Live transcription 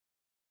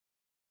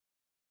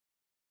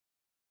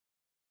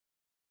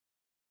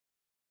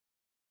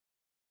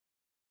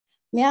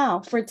Now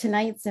for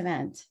tonight's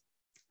event.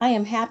 I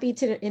am happy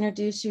to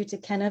introduce you to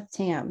Kenneth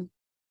Tam.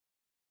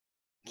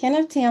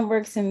 Kenneth Tam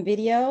works in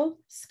video,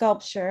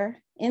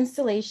 sculpture,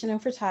 installation,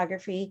 and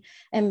photography,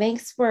 and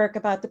makes work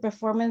about the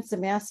performance of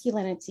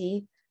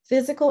masculinity,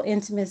 physical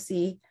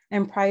intimacy,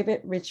 and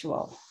private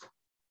ritual.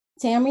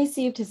 Tam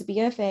received his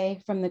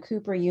BFA from the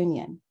Cooper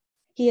Union.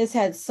 He has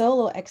had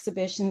solo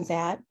exhibitions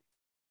at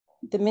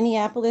the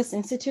Minneapolis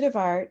Institute of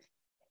Art,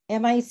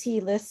 MIT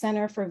List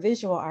Center for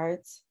Visual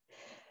Arts,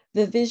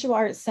 the Visual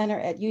Arts Center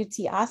at UT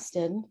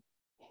Austin,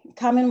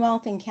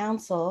 Commonwealth and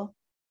Council,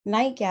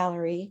 Night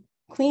Gallery,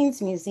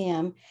 Queens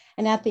Museum,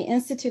 and at the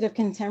Institute of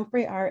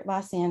Contemporary Art,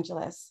 Los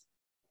Angeles.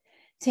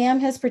 Tam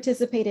has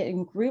participated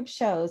in group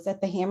shows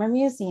at the Hammer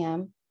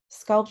Museum,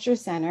 Sculpture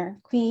Center,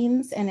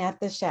 Queens, and at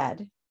the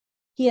Shed.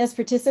 He has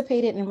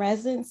participated in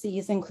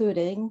residencies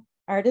including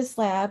Artist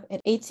Lab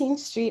at 18th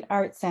Street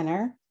Art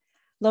Center,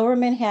 Lower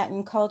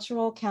Manhattan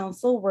Cultural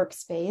Council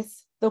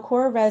Workspace, the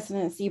Core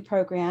Residency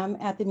Program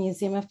at the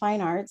Museum of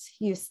Fine Arts,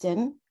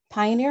 Houston,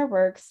 Pioneer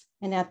Works,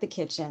 and at the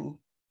Kitchen.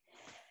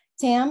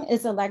 Tam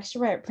is a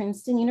lecturer at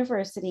Princeton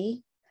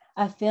University,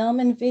 a film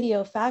and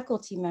video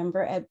faculty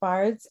member at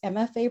Bard's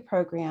MFA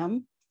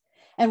program,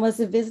 and was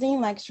a visiting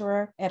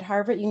lecturer at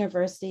Harvard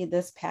University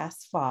this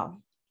past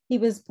fall. He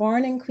was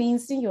born in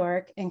Queens, New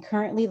York, and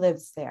currently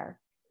lives there.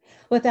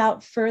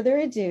 Without further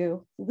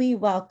ado, we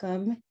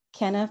welcome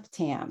Kenneth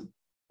Tam.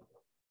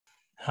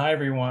 Hi,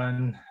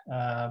 everyone.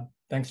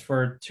 Thanks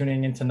for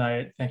tuning in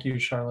tonight. Thank you,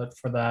 Charlotte,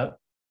 for that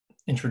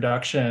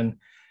introduction.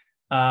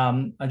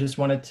 I just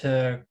wanted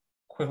to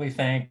quickly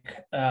thank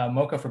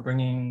MMoCA for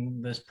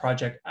bringing this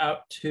project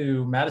out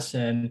to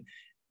Madison,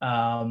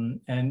 and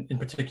in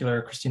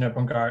particular, Christina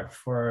Bungart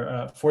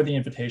for the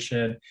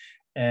invitation,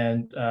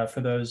 and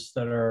for those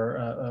that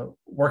are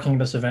working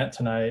this event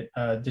tonight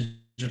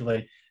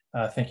digitally.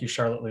 Thank you,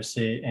 Charlotte,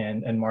 Lucy,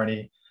 and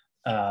Marnie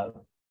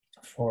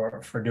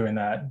for doing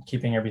that,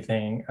 keeping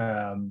everything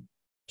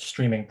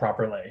streaming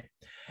properly.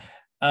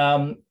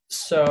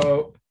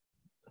 So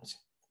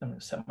I'm going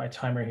to set my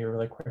timer here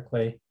really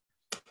quickly.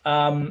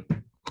 I'm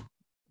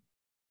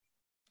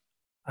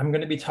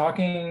going to be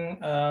talking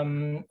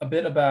a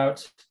bit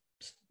about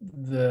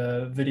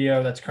the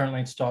video that's currently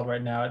installed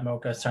right now at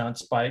MMoCA, Silent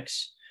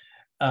Spikes.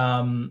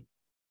 I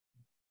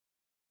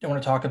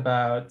want to talk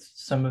about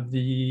some of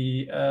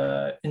the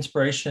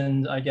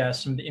inspirations, I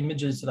guess, some of the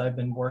images that I've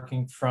been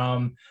working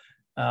from,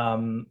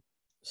 some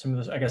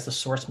of the, I guess, the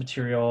source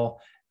material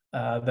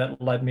that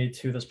led me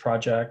to this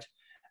project,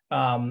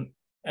 and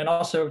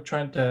also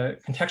trying to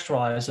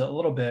contextualize it a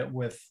little bit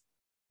with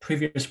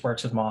previous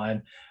works of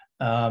mine,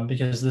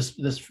 because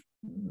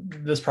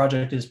this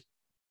project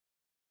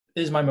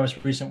is my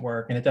most recent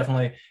work, and it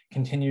definitely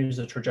continues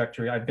the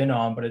trajectory I've been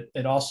on, but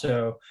it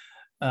also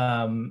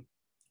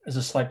is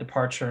a slight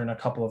departure in a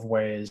couple of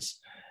ways.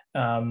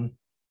 And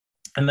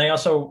I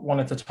also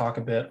wanted to talk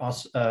a bit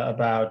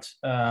about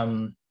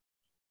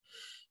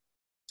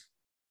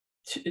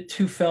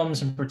two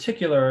films in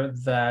particular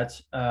that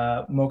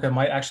MMoCA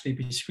might actually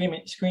be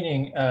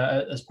screening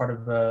as part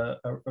of a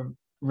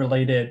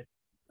related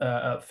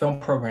film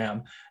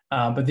program.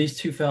 But these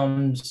two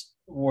films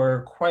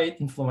were quite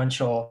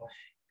influential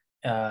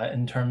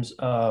in terms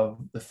of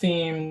the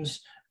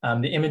themes,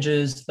 the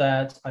images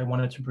that I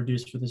wanted to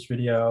produce for this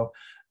video.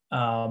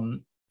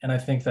 And I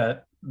think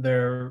that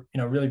they're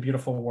really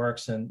beautiful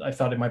works, and I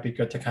thought it might be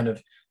good to kind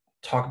of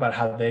talk about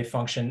how they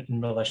function in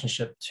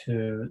relationship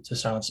to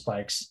Silent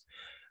Spikes.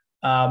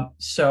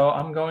 So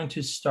I'm going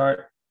to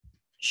start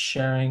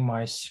sharing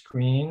my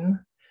screen.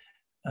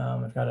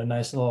 I've got a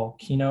nice little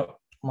keynote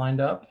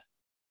lined up.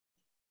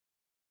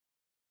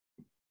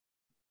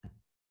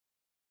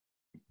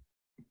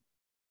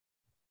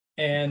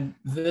 And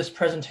this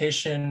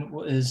presentation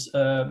is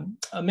a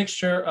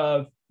mixture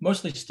of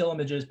mostly still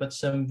images, but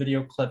some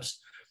video clips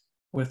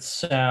with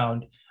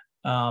sound.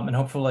 And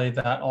hopefully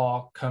that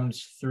all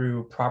comes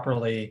through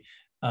properly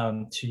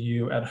to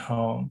you at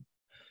home.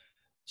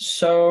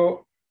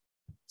 So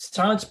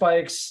Silent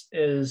Spikes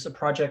is a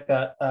project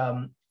that,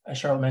 as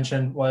Charlotte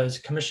mentioned, was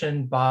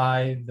commissioned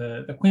by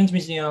the Queens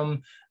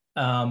Museum.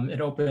 It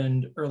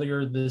opened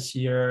earlier this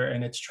year,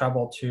 and it's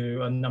traveled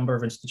to a number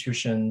of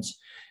institutions.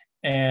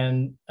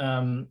 And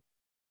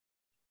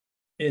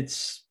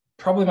it's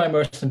probably my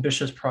most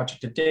ambitious project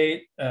to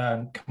date,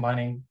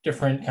 combining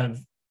different kind of,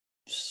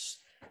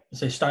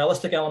 say,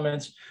 stylistic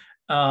elements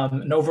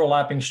and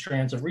overlapping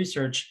strands of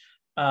research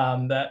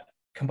that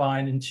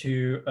combined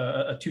into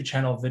a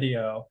two-channel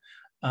video.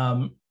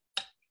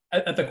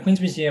 At the Queens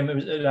Museum,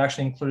 it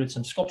actually included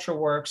some sculpture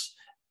works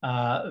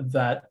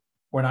that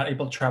were not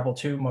able to travel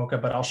to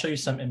MMoCA, but I'll show you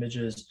some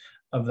images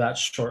of that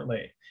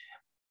shortly.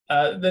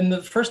 Then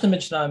the first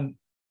image that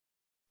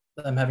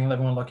I'm having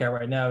everyone look at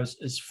right now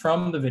is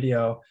from the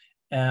video.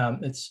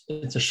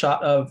 It's a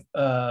shot of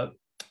a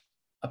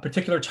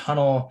particular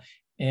tunnel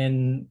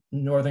in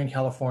Northern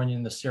California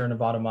in the Sierra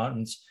Nevada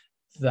mountains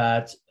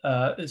that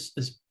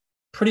is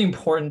pretty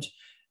important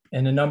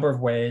in a number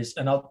of ways.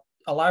 And I'll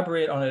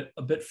elaborate on it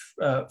a bit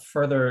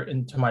further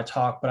into my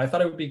talk, but I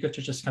thought it would be good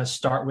to just kind of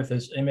start with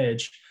this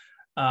image,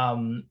 of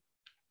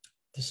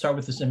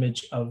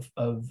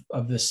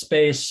this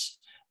space,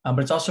 but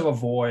it's also a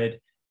void,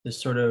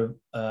 this sort of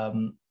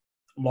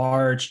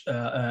large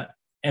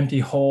empty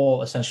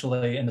hole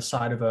essentially in the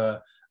side of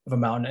a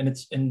mountain,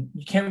 and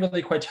you can't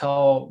really quite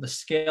tell the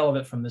scale of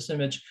it from this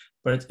image,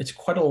 but it's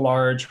quite a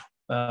large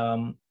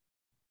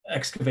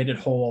excavated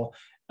hole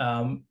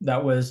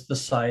that was the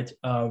site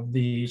of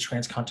the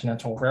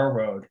Transcontinental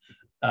Railroad,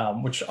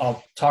 which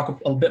I'll talk a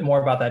little bit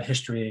more about that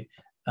history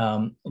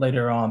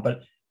later on.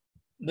 But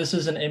this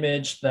is an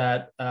image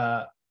that,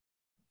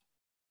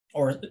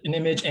 or an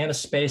image and a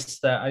space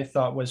that I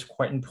thought was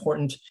quite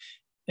important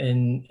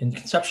in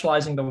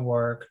conceptualizing the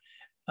work,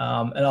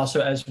 and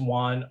also as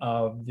one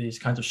of these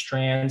kinds of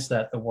strands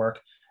that the work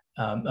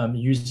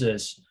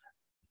uses.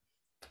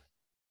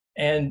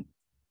 And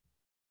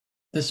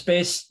the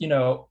space,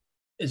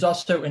 is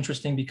also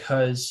interesting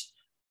because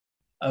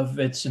of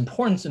its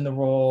importance in the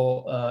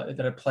role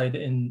that it played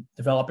in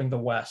developing the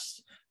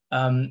West.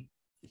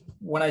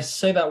 When I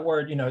say that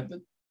word,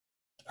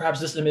 perhaps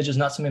this image is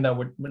not something that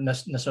would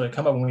necessarily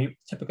come up when we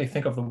typically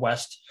think of the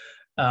West.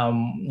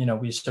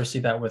 We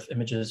associate that with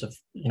images of,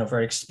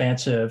 very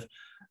expansive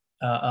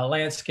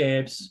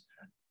landscapes,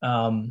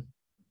 really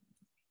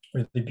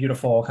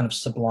beautiful, kind of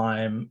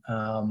sublime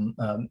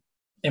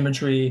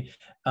imagery.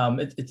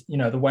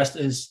 The West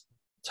is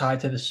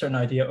tied to this certain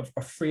idea of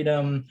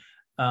freedom,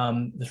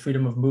 the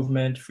freedom of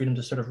movement, freedom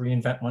to sort of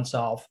reinvent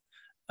oneself.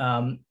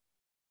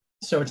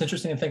 So it's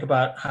interesting to think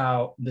about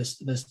how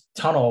this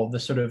tunnel,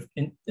 this sort of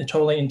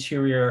totally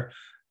interior,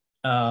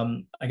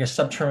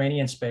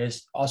 subterranean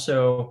space,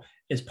 also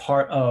is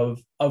part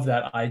of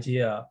that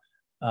idea,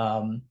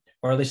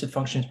 or at least it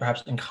functions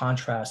perhaps in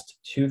contrast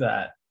to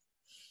that.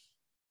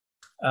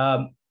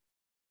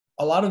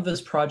 A lot of this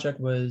project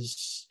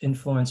was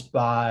influenced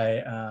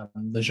by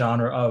the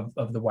genre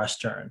of the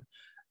Western,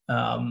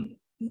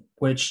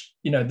 which,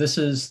 this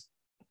is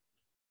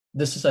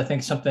I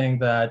think something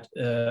that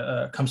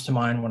comes to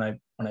mind when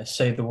I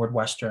say the word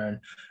Western.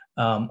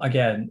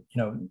 Again,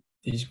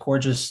 these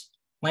gorgeous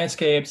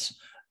landscapes,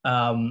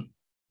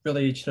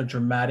 really sort of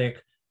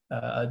dramatic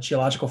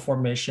geological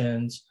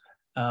formations,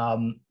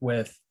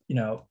 with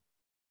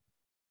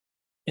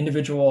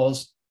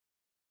individuals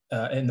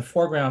in the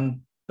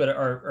foreground, but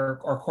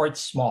are quite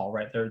small,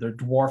 right? They're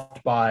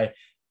dwarfed by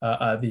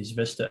these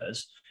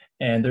vistas,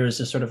 and there's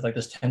this sort of like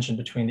this tension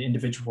between the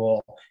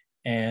individual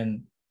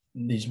and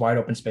these wide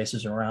open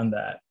spaces around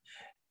that.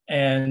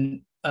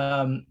 And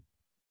I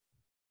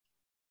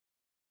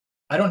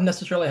don't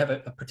necessarily have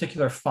a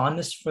particular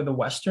fondness for the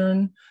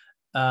Western.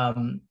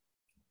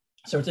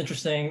 So it's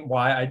interesting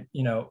why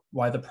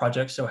why the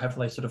project so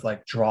heavily sort of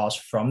like draws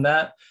from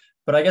that.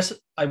 But I guess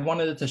I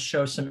wanted to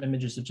show some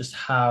images of just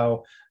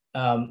how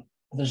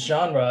the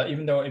genre,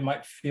 even though it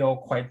might feel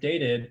quite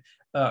dated,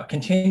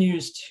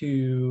 continues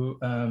to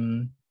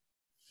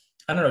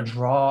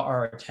draw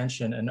our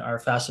attention and our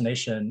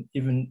fascination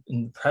even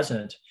in the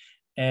present,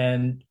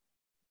 and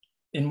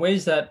in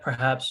ways that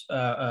perhaps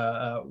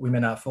we may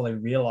not fully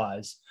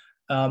realize.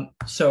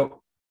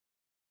 So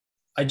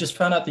I just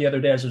found out the other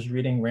day as I was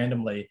reading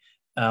randomly,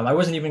 I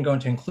wasn't even going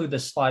to include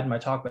this slide in my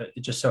talk, but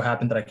it just so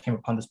happened that I came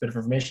upon this bit of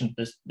information,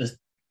 this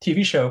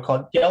TV show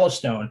called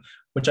Yellowstone,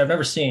 which I've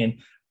never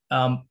seen,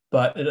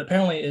 but it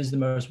apparently is the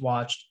most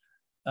watched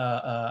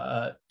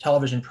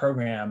television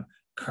program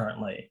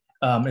currently.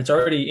 It's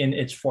already in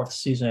its 4th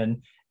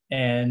season,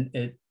 and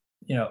it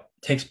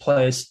takes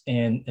place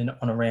on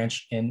a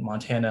ranch in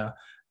Montana,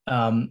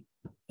 and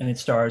it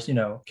stars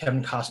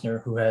Kevin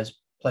Costner, who has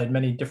played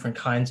many different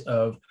kinds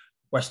of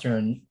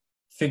Western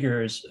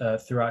figures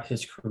throughout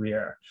his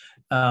career.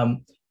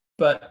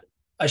 But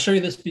I show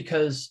you this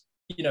because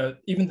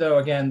even though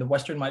again the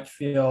Western might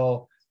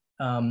feel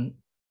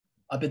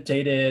a bit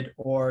dated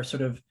or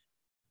sort of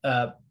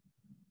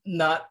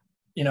not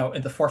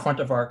at the forefront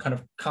of our kind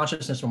of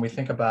consciousness when we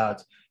think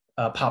about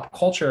pop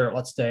culture,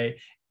 let's say,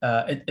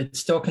 it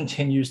still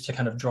continues to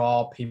kind of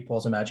draw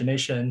people's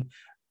imagination,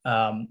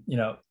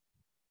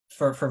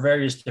 for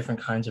various different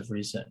kinds of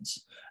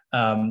reasons.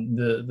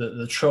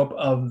 The trope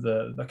of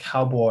the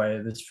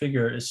cowboy, this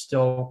figure, is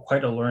still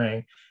quite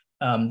alluring,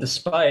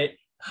 despite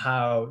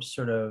how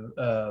sort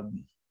of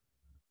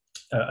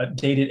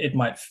dated it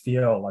might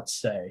feel, let's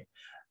say.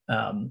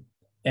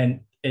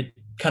 And it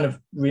kind of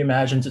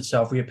reimagines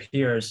itself,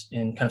 reappears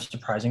in kind of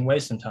surprising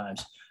ways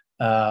sometimes.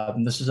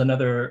 This is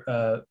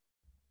another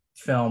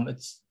film.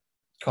 It's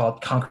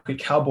called Concrete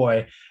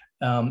Cowboy.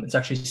 It's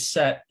actually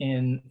set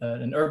in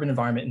an urban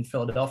environment in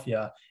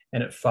Philadelphia,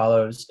 and it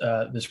follows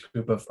this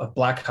group of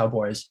Black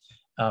cowboys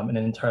in an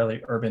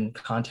entirely urban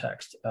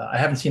context. I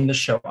haven't seen this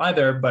show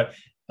either, but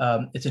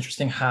it's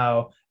interesting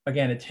how,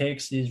 again, it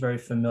takes these very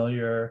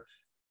familiar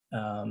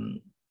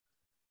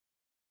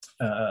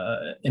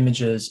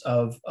images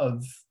of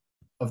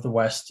the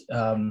West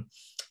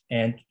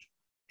and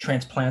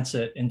transplants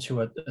it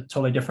into a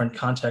totally different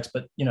context,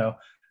 but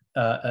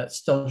it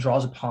still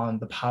draws upon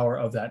the power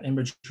of that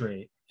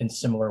imagery in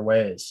similar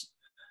ways.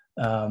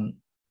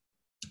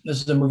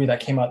 This is a movie that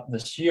came out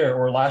this year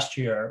or last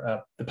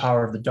year, The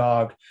Power of the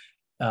Dog.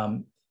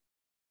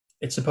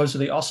 It's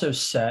supposedly also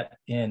set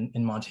in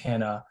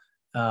Montana,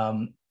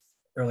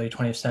 early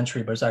 20th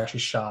century, but it's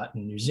actually shot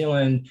in New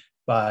Zealand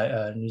by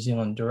a New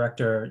Zealand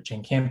director,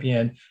 Jane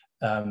Campion,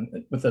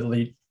 with the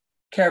lead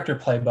character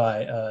played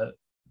by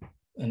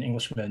an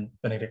Englishman,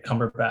 Benedict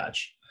Cumberbatch.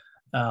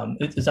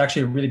 It's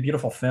actually a really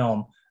beautiful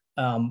film,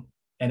 and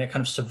it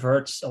kind of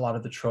subverts a lot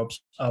of the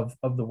tropes of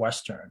the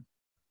Western.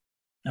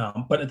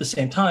 But at the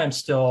same time,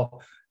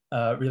 still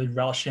really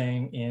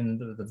relishing in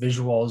the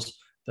visuals,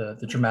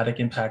 the dramatic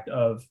impact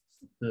of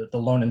the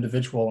lone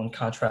individual in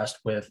contrast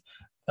with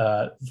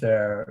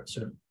their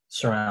sort of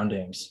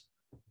surroundings.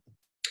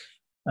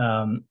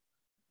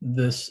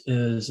 This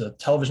is a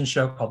television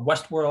show called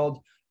Westworld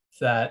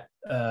that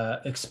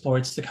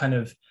exploits the kind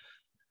of,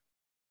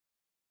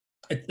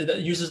 it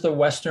uses the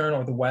Western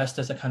or the West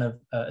as a kind of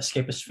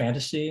escapist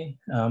fantasy.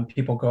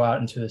 People go out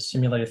into a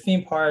simulated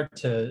theme park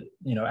to,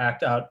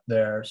 act out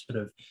their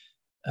sort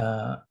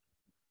of,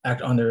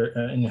 act on their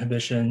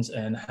inhibitions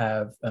and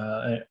have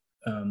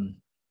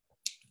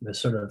this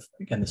sort of,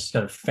 again, this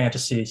sort of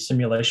fantasy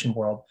simulation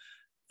world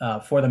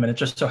for them. And it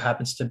just so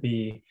happens to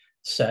be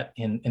set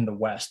in the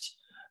West.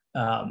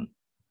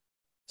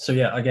 So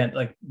yeah, again,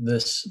 like the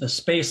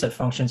space that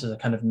functions as a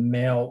kind of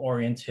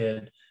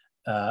male-oriented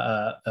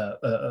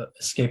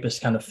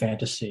escapist kind of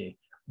fantasy,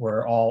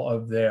 where all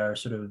of their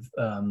sort of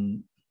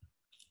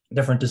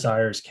different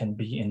desires can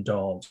be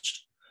indulged.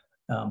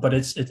 But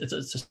it's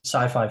a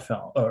sci-fi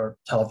film or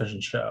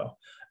television show.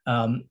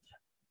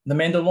 The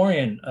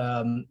Mandalorian,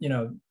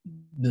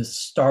 the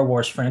Star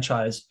Wars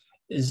franchise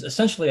is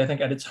essentially, I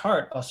think, at its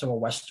heart, also a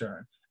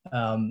Western.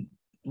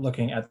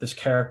 Looking at this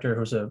character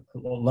who's a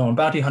lone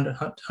bounty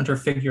hunter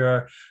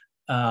figure.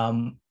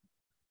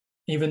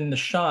 Even in the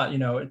shot,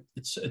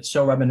 it's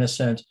so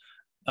reminiscent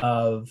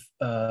of,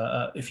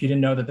 if you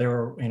didn't know that they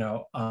were,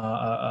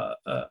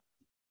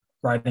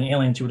 riding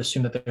aliens, you would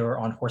assume that they were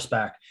on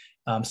horseback,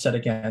 set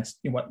against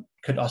what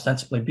could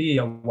ostensibly be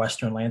a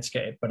Western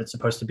landscape, but it's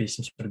supposed to be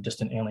some sort of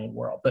distant alien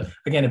world. But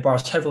again, it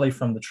borrows heavily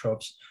from the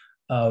tropes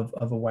of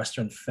a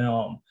Western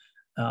film.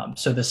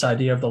 So this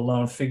idea of the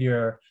lone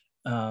figure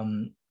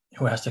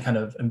who has to kind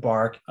of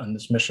embark on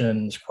this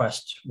mission, this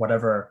quest,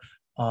 whatever,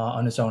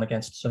 on his own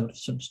against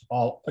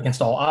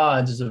all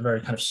odds, is a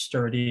very kind of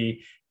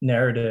sturdy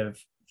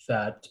narrative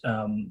that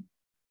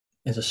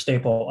is a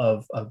staple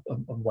of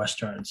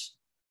Westerns.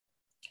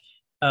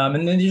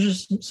 And then these are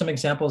just some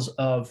examples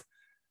of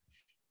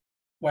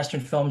Western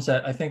films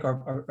that I think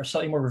are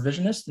slightly more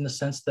revisionist, in the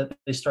sense that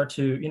they start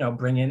to,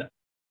 bring in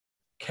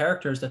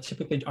characters that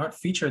typically aren't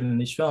featured in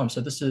these films.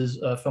 So this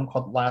is a film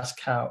called First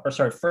Cow, not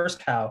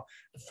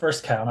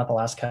The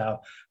Last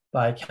Cow,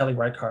 by Kelly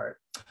Reichardt.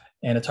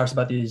 And it talks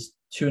about these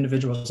two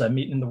individuals that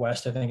meet in the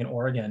West, I think in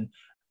Oregon.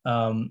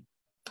 And,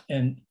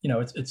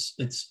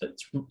 it's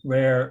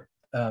rare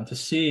to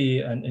see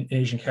an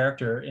Asian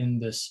character in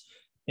this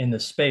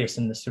space,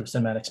 in this sort of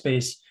cinematic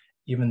space,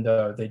 even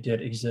though they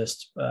did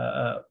exist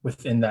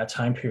within that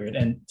time period.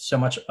 And so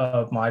much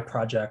of my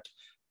project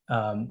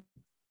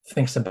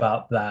thinks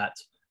about that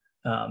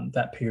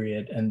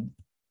period and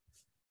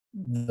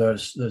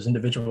those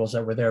individuals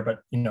that were there, but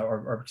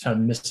are kind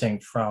of missing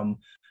from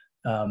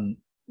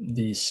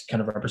these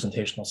kind of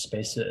representational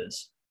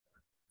spaces.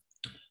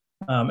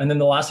 And then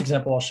the last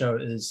example I'll show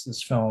is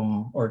this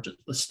film, or just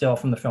a still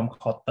from the film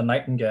called The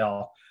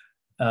Nightingale.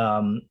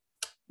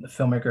 The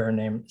filmmaker, her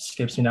name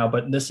escapes me now,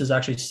 but this is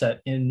actually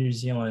set in New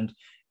Zealand,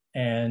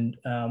 and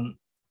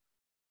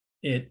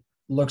it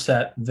looks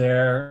at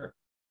their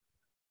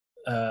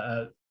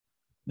the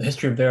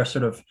history of their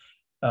sort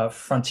of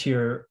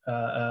frontier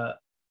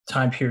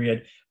time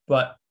period,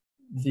 but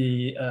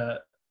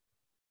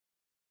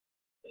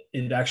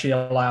it actually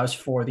allows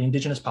for the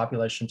indigenous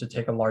population to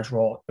take a large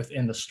role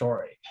within the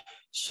story.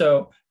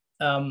 So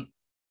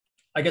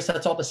I guess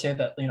that's all to say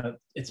that,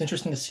 it's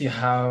interesting to see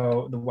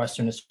how the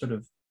Western is sort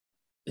of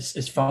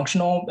is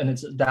functional, and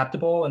it's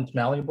adaptable and it's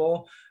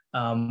malleable,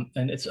 and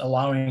it's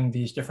allowing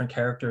these different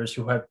characters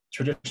who have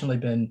traditionally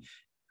been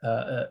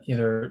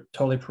either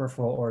totally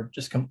peripheral or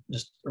just kind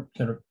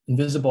of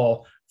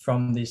invisible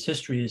from these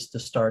histories to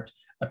start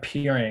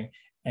appearing.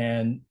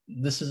 And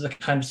this is a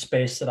kind of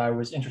space that I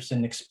was interested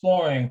in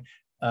exploring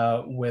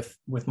with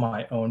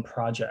my own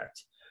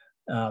project.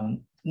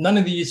 None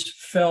of these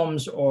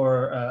films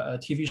or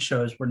TV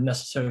shows were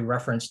necessarily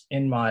referenced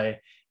in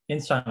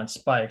Silent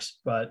Spikes,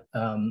 but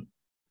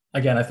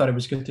again, I thought it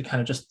was good to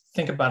kind of just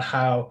think about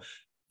how,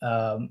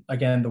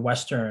 again, the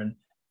Western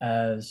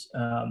as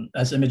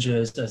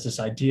images, as this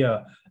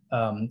idea,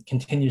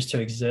 continues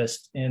to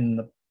exist in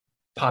the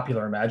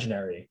popular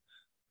imaginary.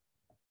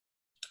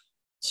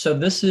 So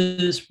this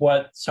is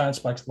what Silent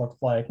Spikes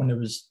looked like when it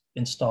was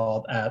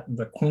installed at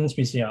the Queen's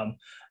Museum,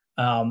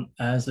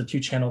 as the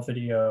 2-channel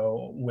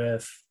video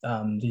with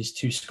these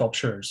two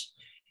sculptures.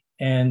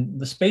 And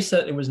the space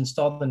that it was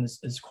installed in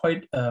is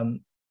quite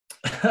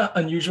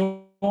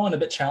unusual and a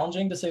bit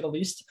challenging, to say the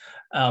least.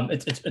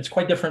 It's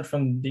quite different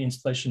from the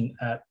installation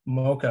at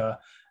MMoCA,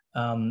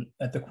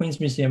 at the Queens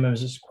Museum. It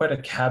was just quite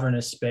a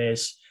cavernous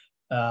space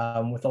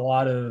with a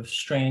lot of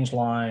strange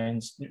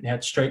lines. It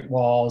had straight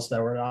walls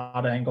that were at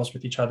odd angles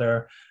with each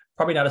other,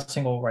 probably not a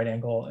single right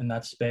angle in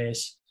that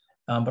space,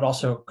 but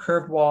also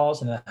curved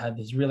walls, and it had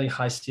these really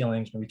high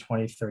ceilings, maybe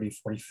 20, 30,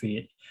 40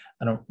 feet.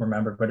 I don't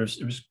remember, but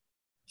it was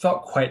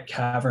felt quite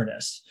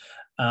cavernous.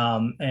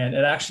 And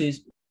it actually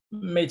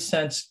made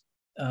sense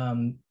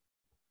in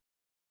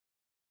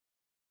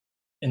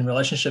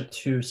relationship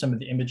to some of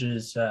the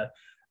images that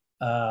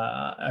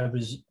I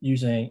was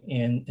using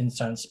in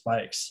Silent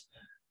Spikes.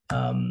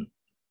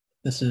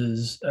 This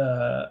is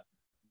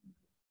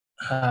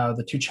how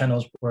the two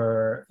channels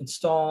were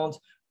installed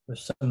with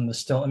some of the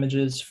still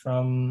images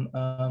from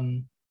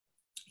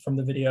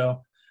the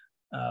video.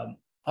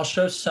 I'll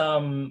show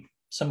some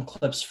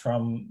clips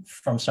from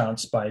Silent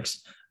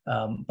Spikes,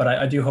 but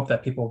I do hope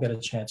that people get a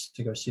chance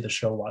to go see the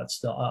show while it's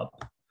still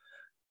up.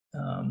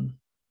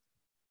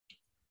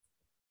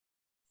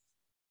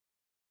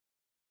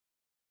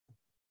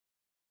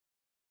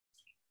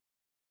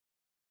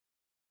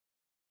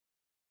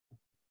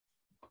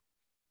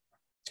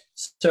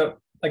 So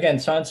again,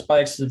 Silent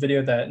Spikes is a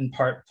video that in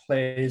part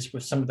plays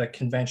with some of the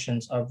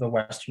conventions of the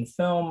Western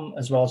film,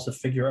 as well as the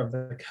figure of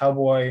the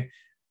cowboy,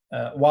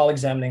 while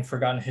examining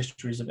forgotten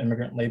histories of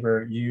immigrant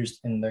labor used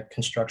in the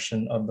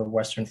construction of the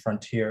Western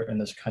frontier in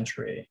this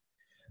country.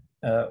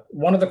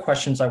 One of the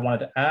questions I wanted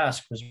to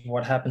ask was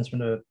what happens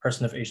when a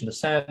person of Asian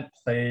descent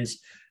plays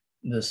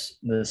this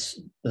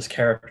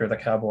character, the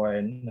cowboy,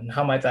 and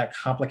how might that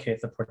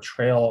complicate the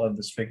portrayal of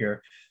this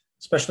figure,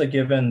 especially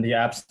given the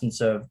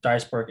absence of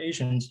diasporic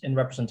Asians in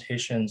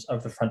representations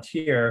of the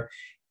frontier,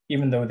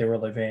 even though they were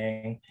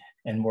living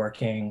and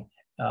working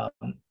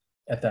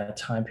at that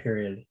time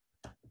period.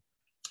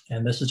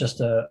 And this is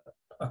just a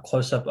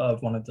close-up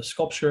of one of the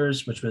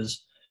sculptures, which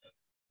was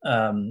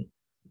a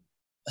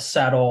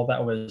saddle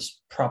that was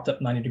propped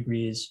up 90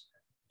 degrees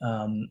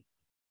on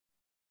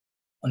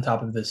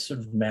top of this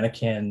sort of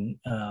mannequin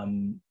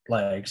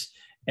legs.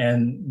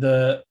 And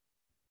the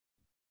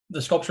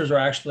sculptures are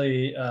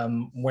actually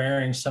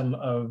wearing some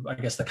of, I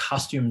guess, the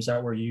costumes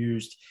that were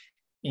used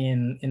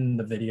in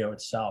the video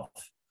itself.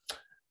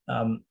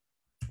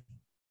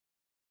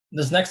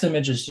 This next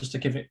image is just to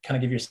kind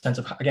of give you a sense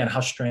of, again, how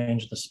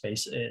strange the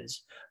space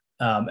is.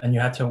 And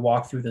you had to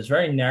walk through this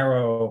very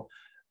narrow,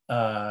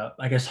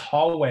 I guess,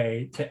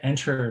 hallway to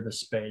enter the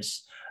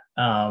space.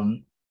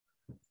 You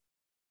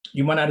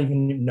might not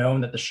even known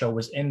that the show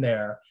was in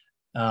there.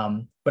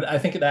 But I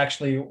think it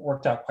actually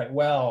worked out quite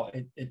well.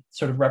 It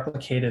sort of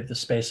replicated the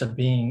space of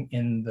being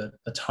in the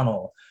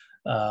tunnel.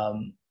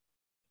 You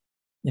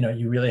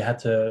really had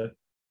to,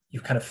 you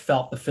kind of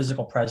felt the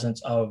physical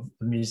presence of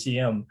the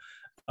museum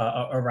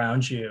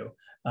around you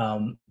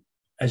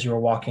as you were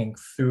walking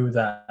through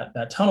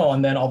that tunnel.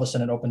 And then all of a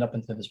sudden it opened up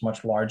into this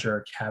much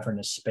larger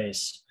cavernous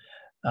space.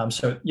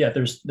 So yeah,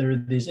 there are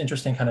these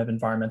interesting kind of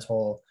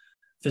environmental,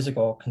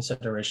 physical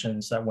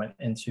considerations that went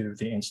into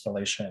the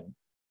installation.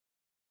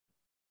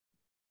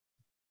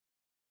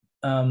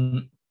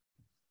 One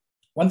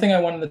thing I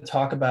wanted to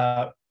talk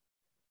about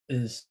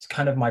is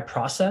kind of my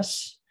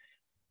process.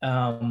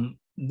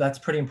 That's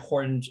pretty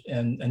important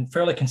and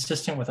fairly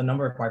consistent with a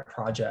number of my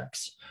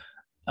projects.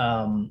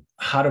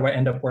 How do I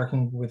end up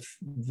working with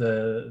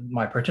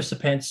my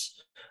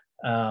participants?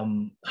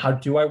 How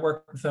do I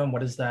work with them?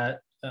 What is that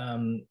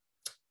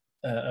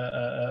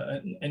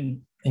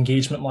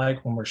engagement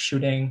like when we're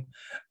shooting?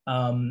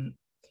 I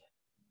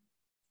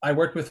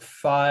worked with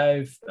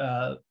 5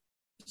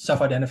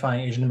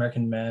 self-identifying Asian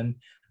American men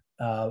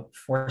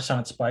for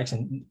Silent Spikes,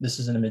 and this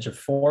is an image of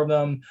 4 of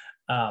them.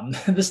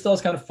 This still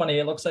is kind of funny.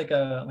 It looks like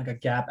a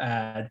Gap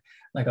ad,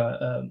 like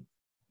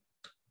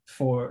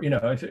for,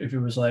 if it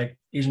was like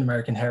Asian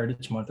American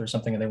Heritage Month or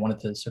something, and they wanted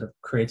to sort of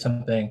create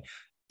something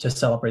to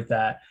celebrate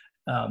that.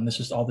 It's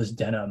just all this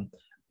denim.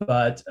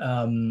 But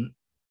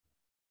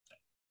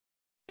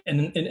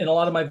in a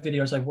lot of my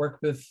videos, I work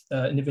with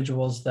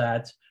individuals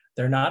that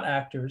they're not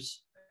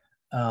actors.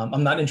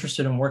 I'm not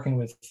interested in working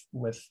with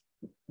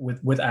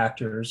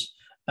actors,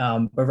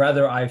 but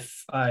rather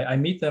I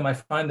meet them, I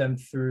find them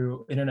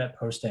through internet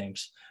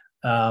postings,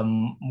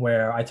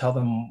 where I tell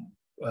them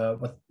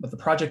what the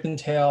project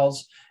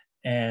entails,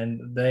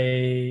 and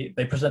they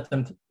present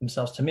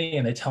themselves to me,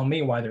 and they tell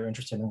me why they're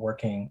interested in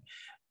working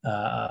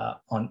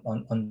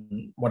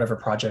on whatever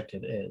project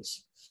it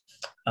is.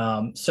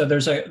 So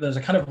there's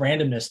a kind of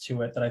randomness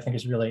to it that I think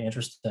is really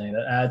interesting,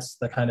 that adds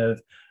the kind of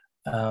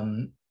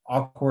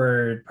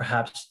awkward,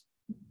 perhaps,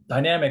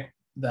 dynamic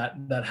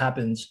that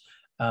happens,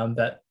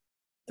 that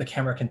the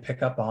camera can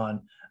pick up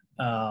on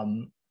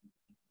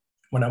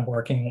when I'm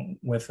working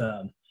with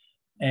them.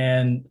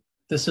 And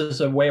this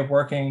is a way of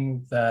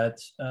working that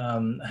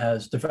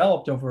has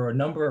developed over a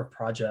number of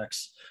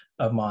projects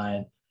of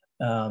mine.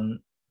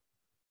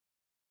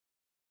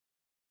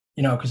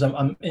 Because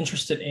I'm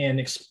interested in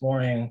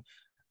exploring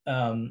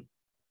the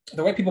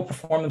way people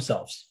perform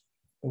themselves,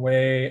 the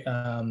way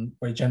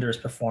gender is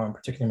performed,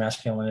 particularly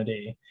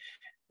masculinity,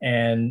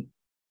 and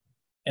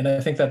I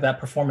think that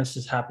performance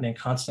is happening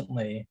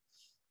constantly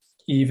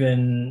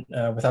even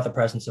without the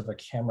presence of a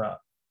camera.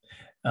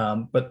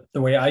 But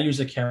the way I use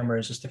a camera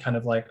is just to kind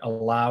of like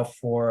allow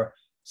for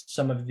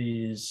some of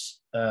these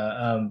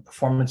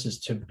performances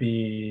to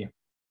be,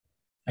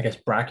 I guess,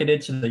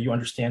 bracketed so that you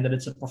understand that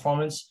it's a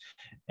performance,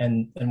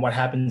 and what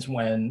happens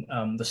when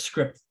the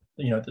script,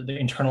 the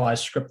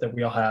internalized script that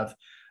we all have,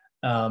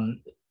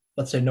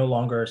 let's say, no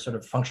longer sort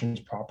of functions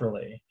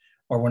properly,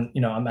 or when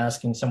I'm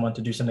asking someone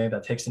to do something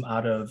that takes them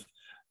out of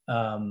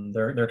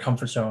their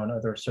comfort zone,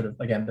 or their sort of,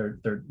 again,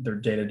 their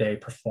day-to-day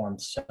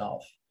performed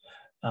self.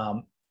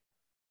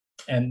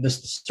 And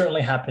this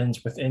certainly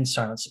happens within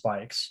Silent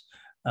Spikes.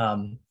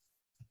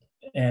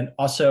 And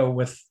also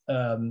with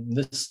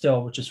this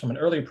still, which is from an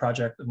earlier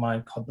project of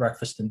mine called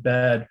Breakfast in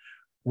Bed,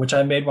 which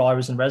I made while I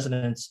was in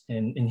residence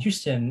in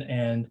Houston.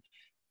 And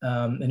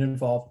it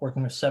involved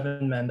working with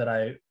 7 men that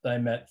I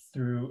met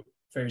through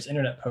various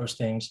internet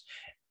postings.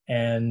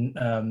 And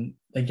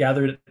they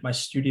gathered at my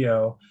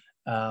studio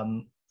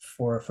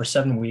for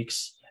 7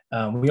 weeks.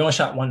 We only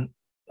shot one,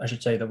 I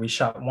should say that we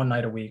shot one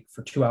night a week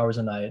for 2 hours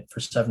a night for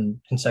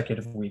 7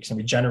 consecutive weeks. And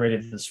we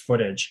generated this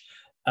footage.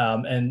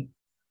 And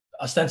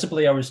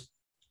ostensibly I was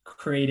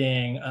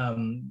creating,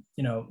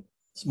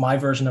 my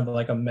version of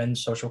like a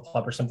men's social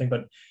club or something,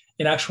 but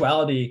in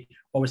actuality,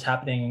 what was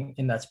happening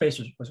in that space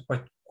was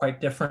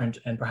quite different.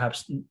 And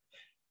perhaps you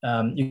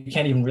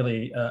can't even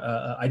really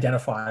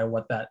identify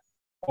what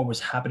was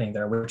happening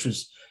there, which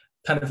was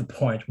kind of the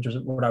point, which was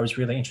what I was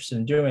really interested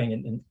in doing,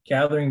 in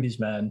gathering these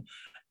men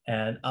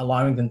and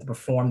allowing them to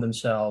perform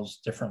themselves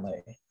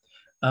differently.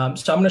 So I'm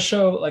going to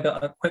show like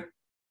a quick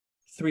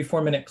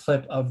 3-4 minute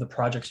clip of the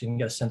project so you can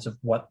get a sense of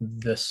what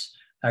this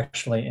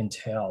actually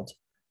entailed.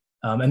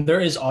 And there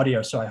is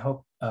audio, so I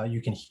hope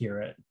you can hear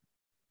it.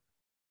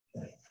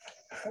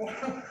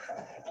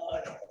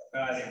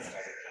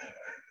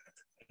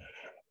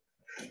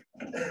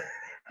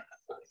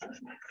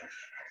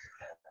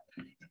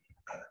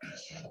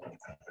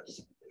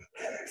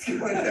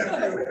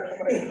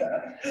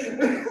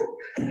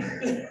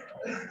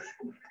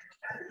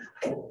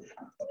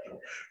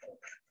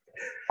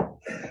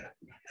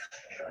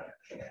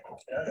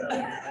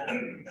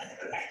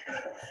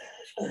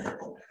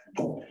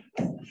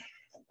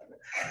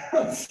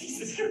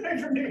 Jesus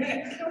Christ,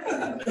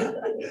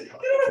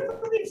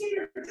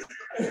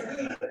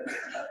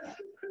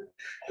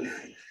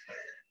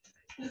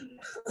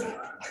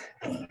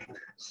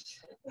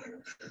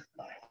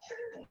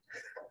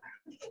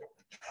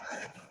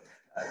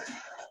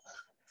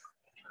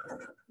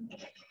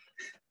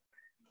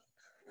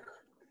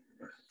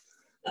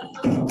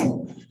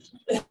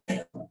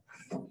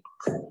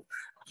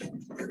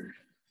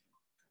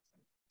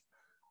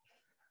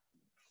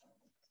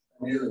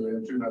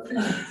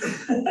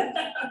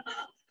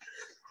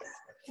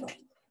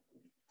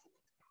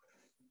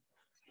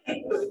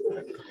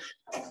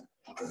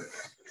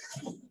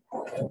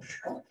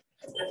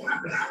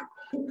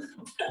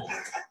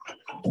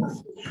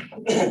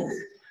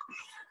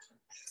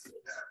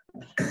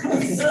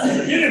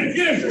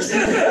 Get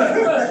him!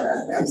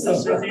 I'm so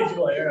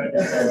strategical here.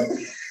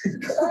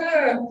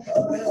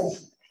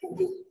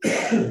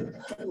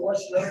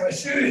 Watching out my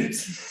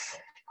shootings.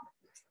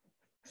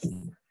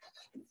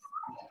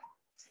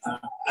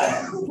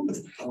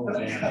 Oh,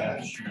 man, I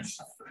have shoes.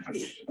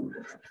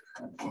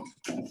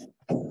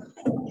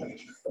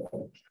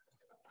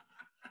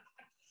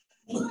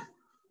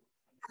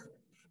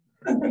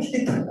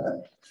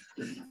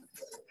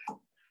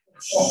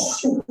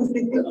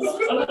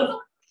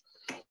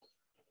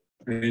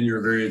 And you're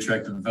a very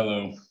attractive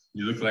fellow.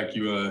 You look like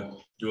you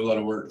do a lot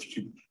of work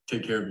to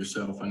take care of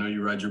yourself. I know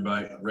you ride your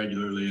bike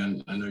regularly,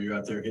 and I know you're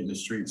out there hitting the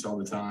streets all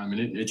the time, and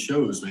it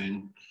shows,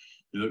 man.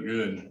 You look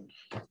good.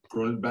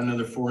 Growing about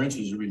another 4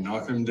 inches, you'll be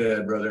knocking them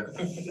dead, brother.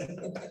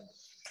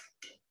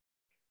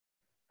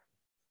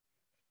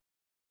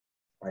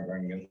 Hi,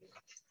 Brian.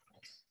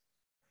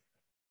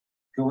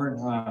 Good work.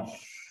 I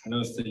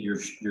noticed that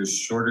you're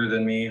shorter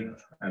than me,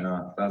 and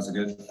that was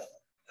good.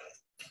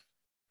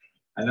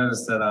 I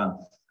noticed that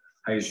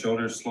how your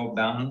shoulders slope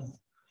down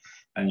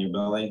and your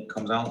belly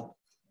comes out.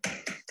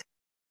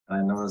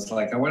 I noticed,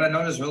 like, what I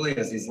noticed really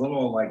is these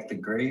little, like, the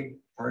gray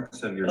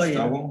parts of your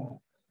stubble.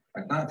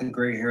 Like, not the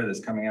gray hair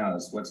that's coming out,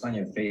 it's what's on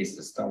your face,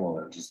 the stubble.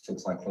 It just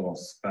looks like little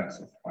specks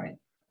of white.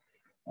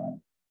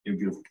 You're a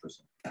beautiful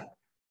person.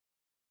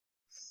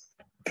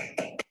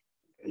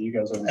 You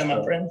guys are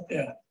my friend.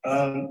 Yeah.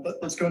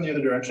 Let's go in the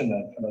other direction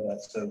then. How about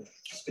that? So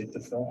speak to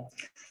Phil.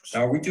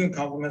 Now, are we doing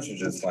compliments or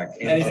just like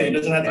anything? It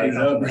doesn't have to be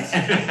compliments.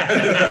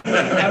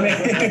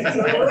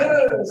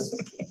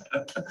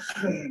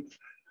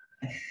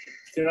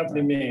 You don't have to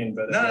be mean,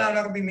 but no, I'm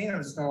not gonna be mean.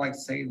 I'm just gonna like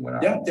say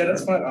what. Yeah,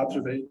 that's fine.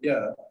 Observation.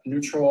 Yeah,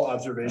 neutral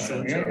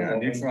observation. Yeah,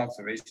 neutral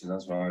observation.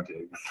 That's what I would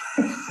do.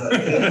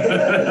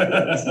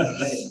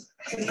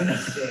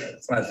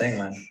 That's my thing,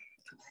 man.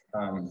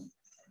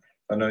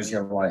 I noticed you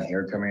have a lot of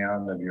hair coming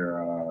out of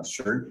your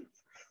shirt.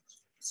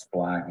 It's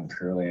black and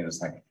curly, and it's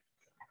like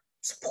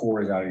it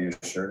pours out of your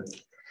shirt.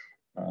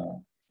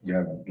 You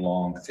have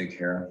long, thick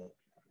hair.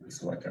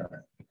 It's like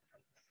a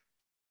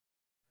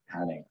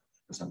padding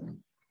or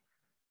something.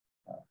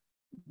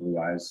 blue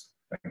eyes.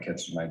 That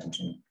catches my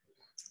attention.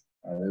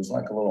 There's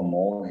like a little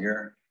mole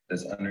here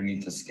that's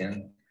underneath the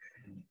skin.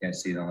 You can't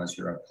see it unless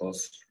you're up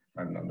close.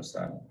 I've noticed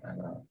that.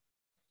 And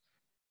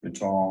you're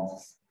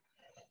tall,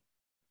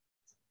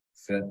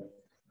 fit,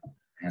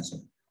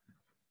 handsome.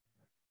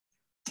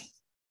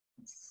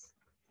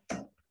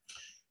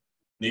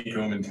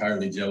 Nico, I'm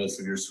entirely jealous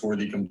of your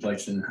swarthy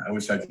complexion. I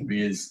wish I could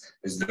be as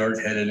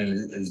dark-headed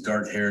and as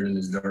dark-haired and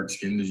as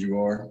dark-skinned as you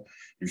are.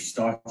 You're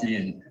stocky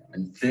and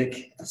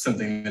thick,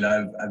 something that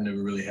I've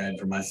never really had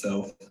for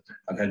myself.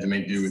 I've had to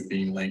make do with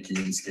being lanky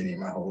and skinny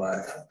my whole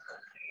life.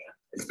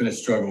 It's been a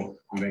struggle.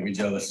 You make me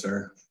jealous,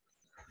 sir.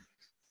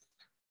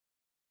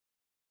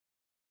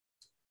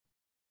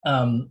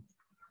 And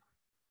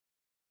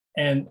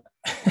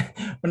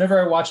whenever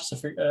I watch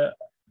this,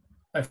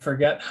 I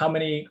forget how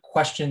many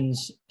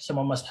questions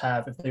someone must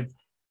have if they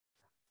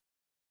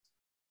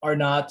are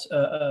not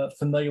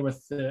familiar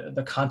with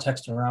the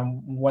context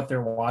around what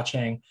they're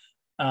watching.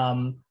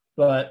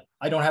 But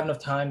I don't have enough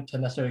time to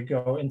necessarily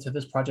go into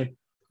this project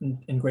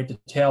in great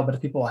detail, but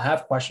if people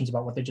have questions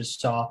about what they just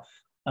saw,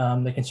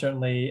 they can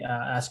certainly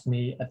ask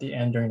me at the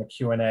end during the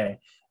Q&A.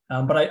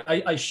 But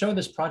I show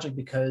this project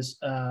because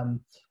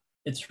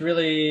it's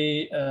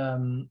really,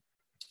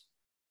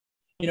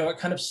 it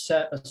kind of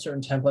set a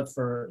certain template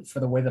for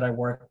the way that I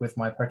work with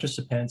my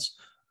participants,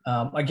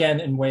 again,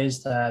 in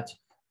ways that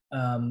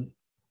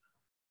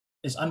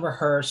is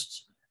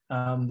unrehearsed.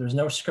 There's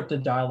no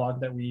scripted dialogue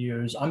that we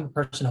use. I'm the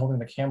person holding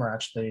the camera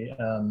actually,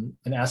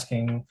 and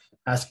asking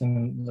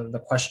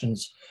the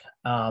questions.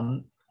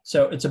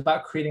 So it's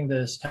about creating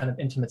this kind of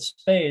intimate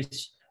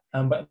space,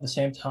 but at the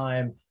same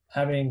time,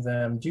 having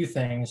them do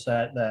things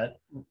that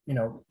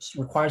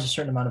requires a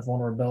certain amount of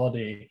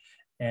vulnerability,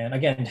 and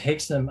again,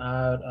 takes them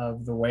out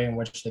of the way in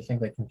which they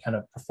think they can kind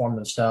of perform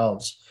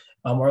themselves,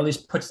 or at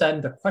least puts that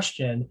into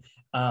question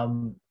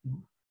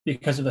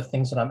because of the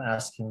things that I'm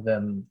asking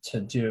them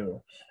to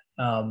do.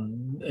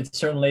 It's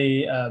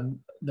certainly,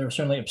 there are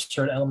certainly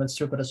absurd elements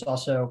to it, but it's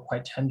also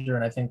quite tender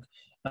and I think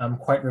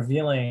quite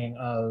revealing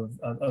of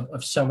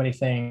so many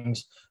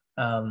things,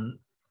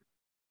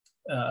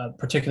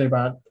 particularly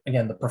about,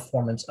 again, the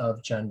performance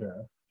of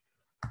gender.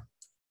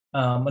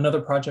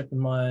 Another project of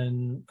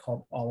mine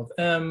called All of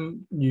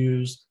M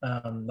used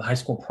the high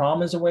school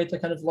prom as a way to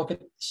kind of look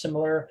at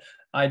similar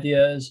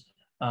ideas.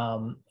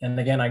 And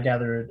again, I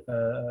gathered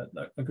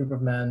a group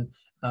of men,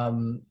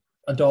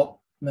 adult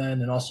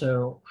men and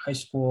also high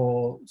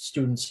school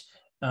students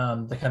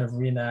to kind of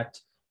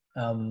reenact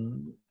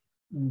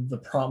the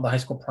high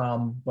school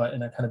prom, but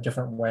in a kind of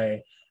different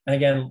way. And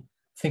again,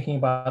 thinking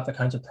about the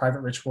kinds of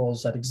private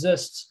rituals that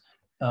exist,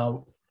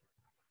 or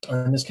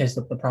in this case,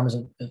 the prom is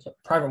a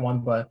private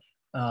one, but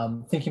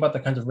thinking about the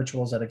kinds of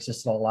rituals that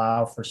exist that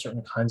allow for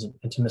certain kinds of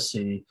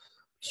intimacy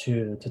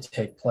to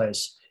take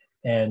place.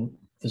 And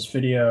this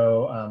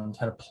video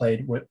kind of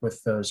played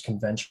with those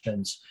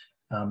conventions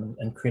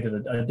and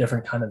created a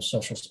different kind of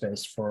social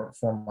space for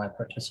my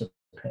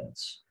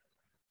participants.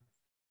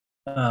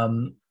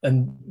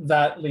 And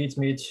that leads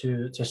me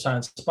to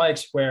Silent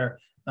Spikes, where,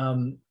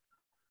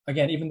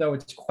 again, even though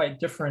it's quite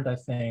different, I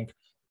think,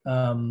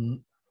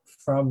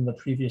 from the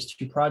previous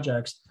two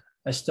projects,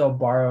 I still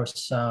borrow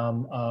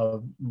some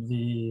of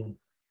the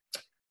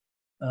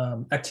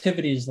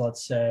activities,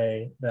 let's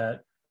say,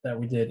 that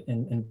we did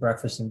in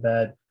Breakfast in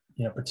Bed,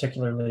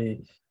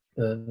 particularly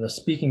the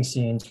speaking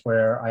scenes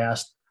where I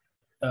asked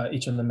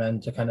each of the men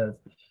to kind of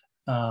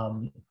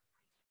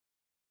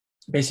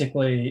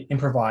basically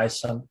improvise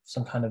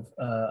some kind of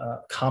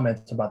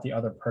comment about the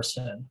other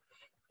person.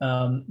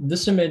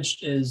 This image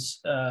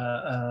is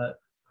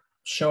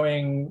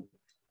showing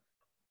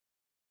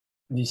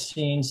the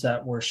scenes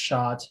that were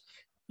shot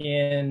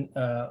in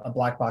a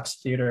black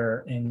box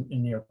theater in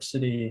New York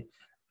City,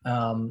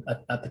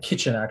 at the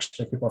Kitchen,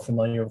 actually. People are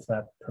familiar with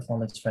that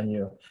performance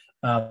venue,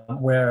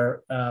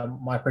 where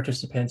my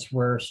participants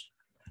were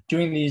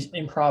doing these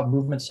improv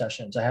movement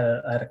sessions. I had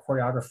a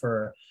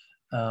choreographer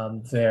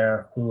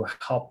there who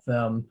helped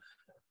them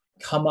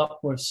come up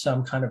with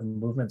some kind of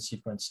movement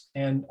sequence.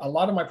 And a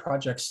lot of my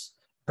projects,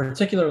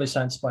 particularly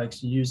Silent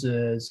Spikes,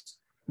 uses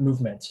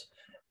movement.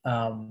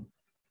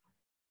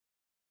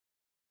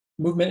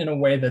 Movement in a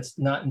way that's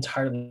not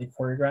entirely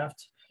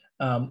choreographed,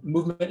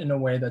 movement in a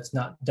way that's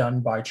not done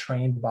by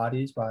trained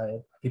bodies, by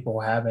people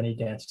who have any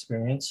dance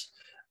experience.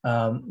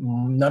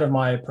 None of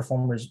my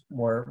performers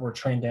were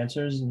trained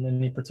dancers in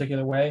any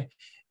particular way.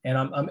 And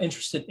I'm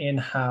interested in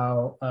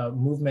how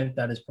movement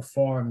that is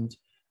performed,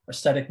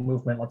 aesthetic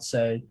movement, let's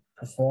say,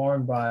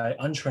 performed by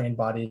untrained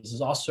bodies,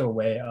 is also a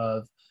way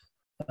of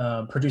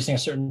producing a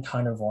certain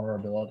kind of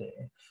vulnerability.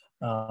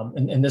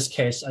 In this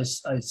case,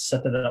 I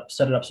set it up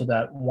so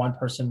that one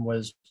person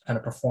was kind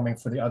of performing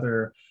for the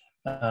other.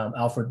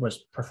 Alfred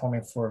was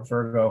performing for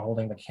Virgo,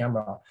 holding the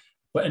camera.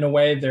 But in a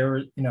way,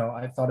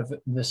 I thought of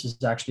this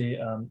as actually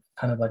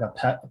kind of like a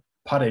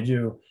pas de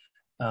deux,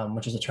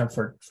 which is a term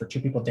for two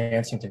people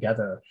dancing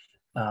together.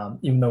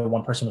 Even though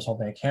one person was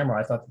holding a camera,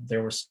 I thought that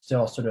there were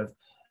still sort of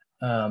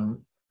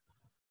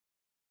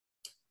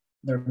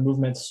their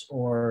movements,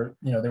 or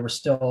there were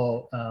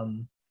still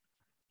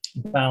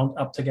bound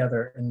up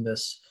together in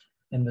this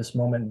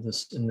moment,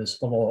 in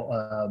this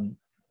little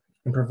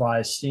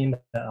improvised scene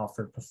that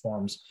Alfred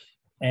performs.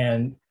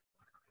 And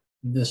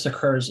this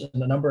occurs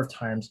a number of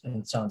times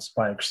in Sound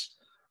Spikes.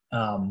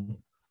 And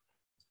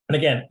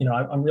again,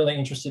 I'm really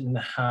interested in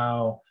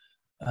how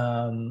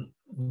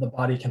the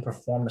body can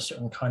perform a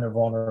certain kind of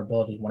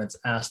vulnerability when it's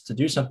asked to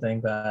do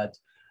something that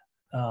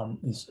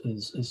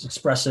is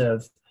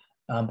expressive,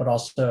 but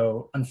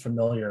also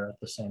unfamiliar at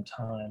the same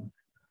time.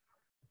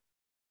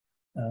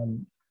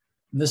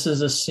 This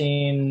is a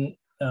scene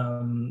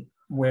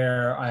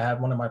where I have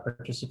one of my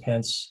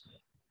participants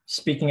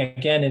speaking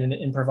again in an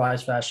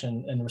improvised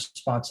fashion in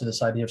response to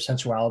this idea of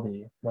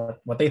sensuality,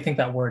 what they think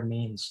that word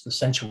means, the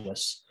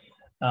sensuous.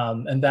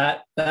 And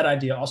that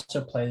idea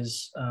also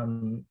plays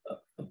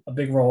a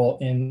big role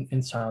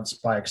in Sound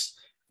Spikes.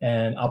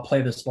 And I'll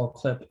play this little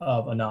clip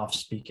of Anaf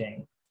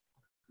speaking.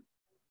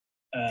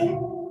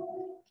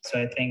 So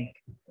I think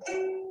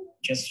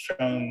just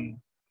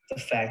from the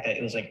fact that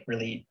it was like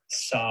really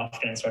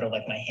soft and sort of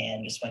like my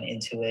hand just went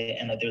into it,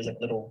 and like there was like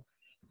little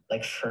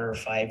like fur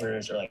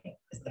fibers, or like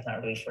it's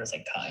not really fur, it's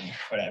like cotton,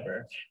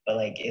 whatever, but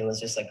like it was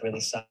just like really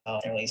soft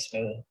and really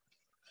smooth.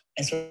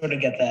 I sort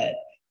of get that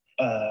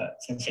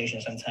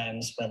sensation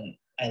sometimes when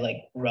I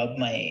like rub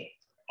my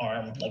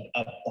arm like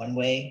up one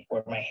way,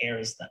 where my hair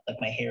is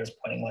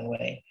pointing one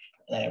way,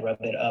 and then I rub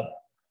it up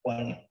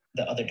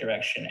the other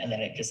direction, and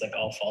then it just like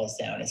all falls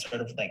down. It's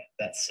sort of like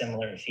that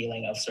similar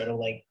feeling of sort of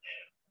like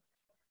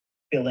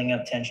building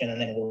up tension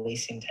and then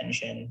releasing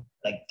tension,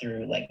 like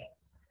through like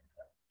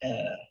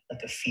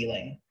a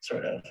feeling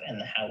sort of,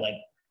 and how like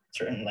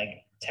certain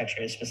like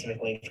textures,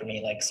 specifically for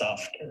me, like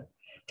softer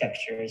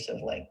textures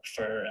of like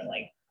fur and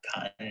like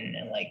cotton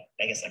and like,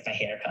 I guess like my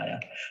hair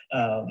kind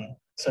of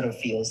sort of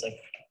feels like,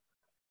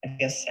 I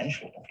guess,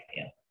 sensual.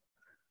 Yeah.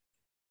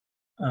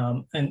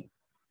 And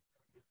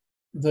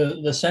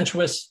the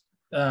sensuous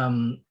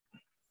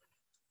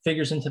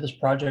figures into this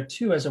project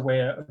too as a way,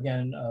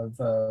 again,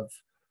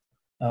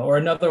 or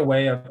another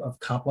way of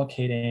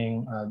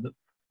complicating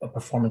a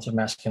performance of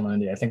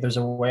masculinity. I think there's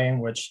a way in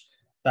which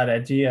that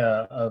idea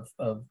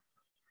of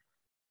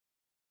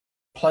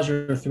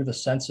pleasure through the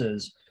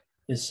senses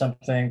is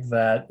something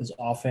that is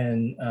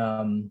often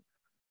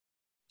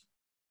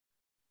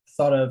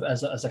thought of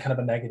as a kind of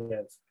a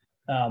negative.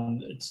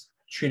 It's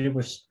treated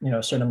with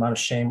a certain amount of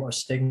shame or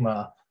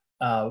stigma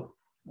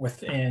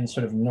within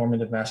sort of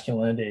normative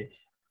masculinity.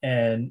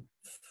 And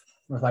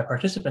with my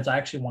participants, I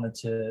actually wanted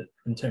to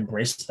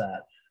embrace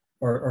that,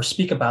 or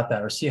speak about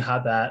that, or see how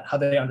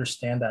they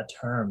understand that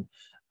term,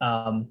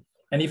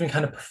 and even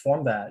kind of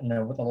perform that.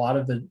 With a lot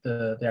of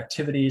the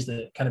activities,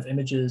 the kind of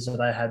images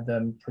that I had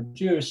them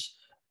produce,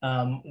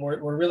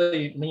 we're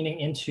really leaning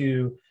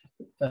into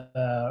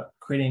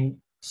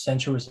creating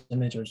sensuous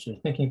images, or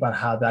thinking about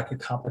how that could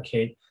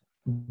complicate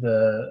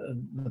the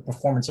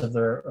performance of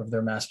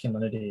their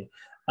masculinity,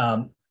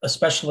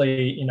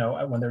 especially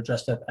when they're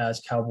dressed up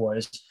as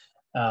cowboys.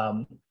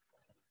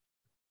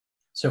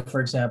 So,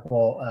 for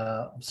example,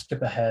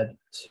 skip ahead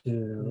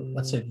to,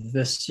 let's say,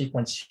 this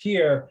sequence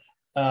here,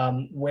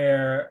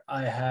 where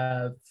I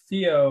have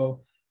Theo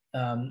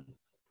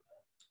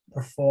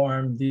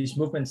perform these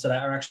movements that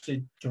are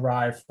actually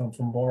derived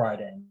from bull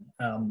riding.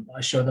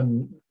 I show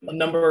them a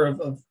number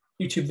of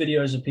YouTube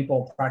videos of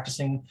people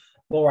practicing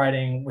bull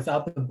riding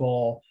without the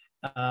bull.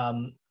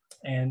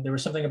 And there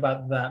was something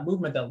about that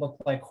movement that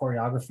looked like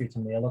choreography to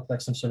me. It looked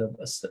like some sort of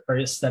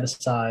very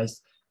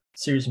aestheticized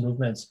series of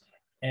movements.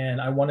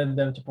 And I wanted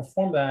them to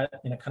perform that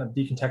in a kind of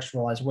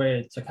decontextualized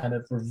way to kind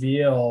of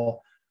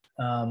reveal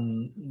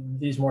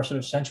these more sort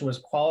of sensuous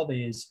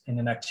qualities in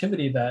an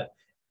activity that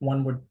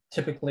one would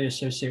typically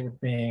associate with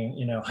being,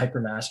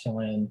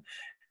 hypermasculine,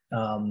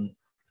 and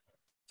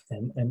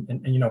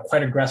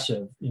quite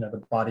aggressive,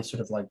 the body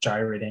sort of like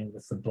gyrating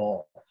with the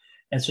bull.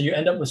 And so you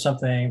end up with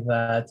something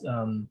that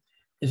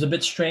is a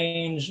bit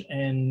strange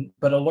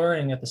but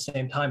alluring at the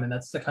same time. And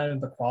that's the kind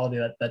of the quality,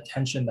 that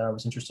tension that I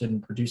was interested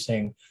in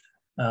producing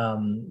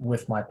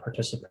with my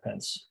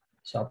participants.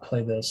 So I'll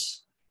play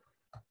this.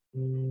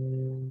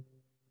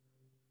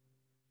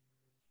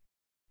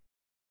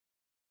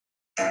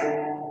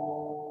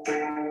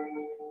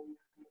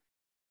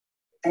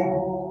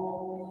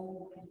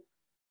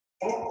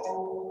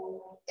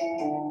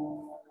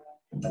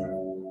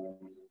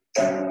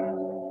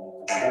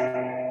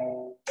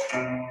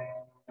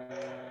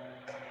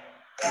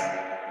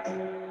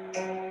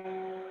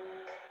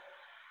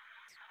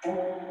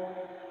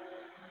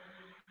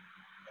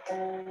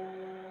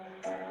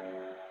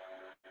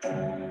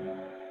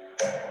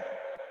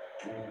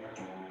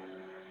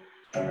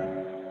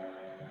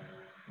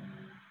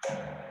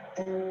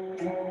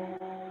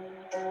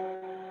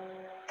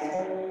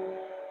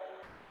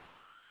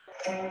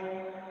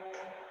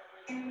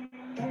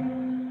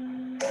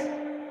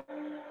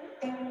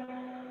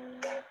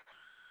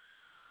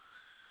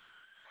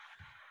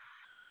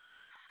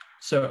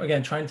 So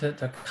again, trying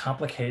to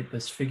complicate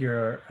this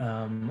figure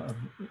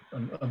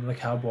of the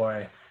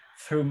cowboy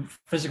through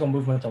physical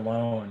movement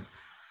alone.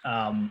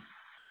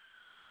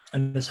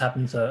 and this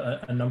happens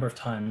a number of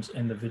times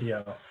in the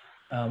video.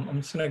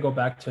 I'm just going to go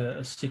back to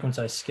a sequence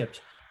I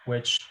skipped,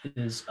 which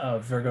is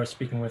Virgo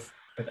speaking with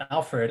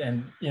Alfred,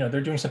 and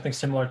they're doing something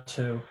similar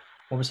to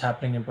what was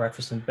happening in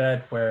Breakfast in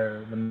Bed,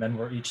 where the men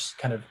were each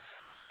kind of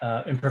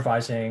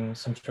improvising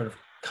some sort of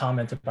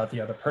comment about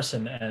the other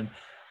person, and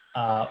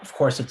of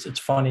course it's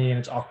funny and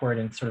it's awkward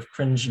and sort of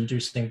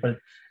cringe-inducing, but at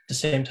the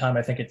same time,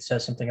 I think it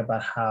says something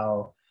about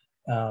how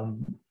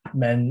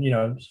men,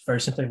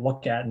 very simply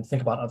look at and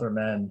think about other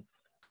men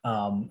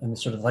in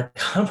this sort of like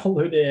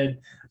convoluted,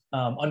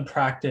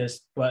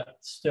 unpracticed, but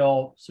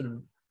still sort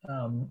of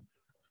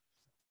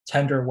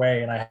tender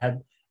way. And I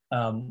had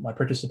my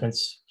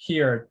participants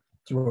here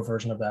do a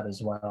version of that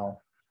as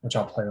well, which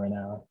I'll play right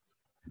now.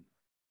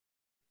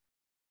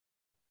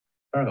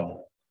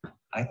 Virgo,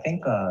 I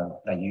think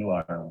that you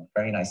are a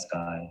very nice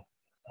guy,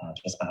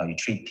 just by how you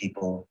treat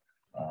people,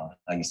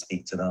 how you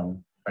speak to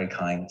them, very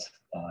kind.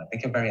 I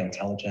think you're very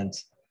intelligent.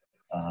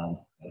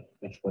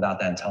 Without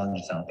that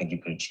intelligence, I don't think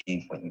you could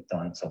achieve what you've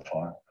done so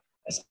far,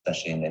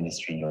 especially in the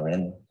industry you're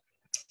in.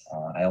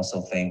 I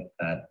also think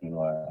that you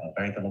are a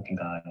very good-looking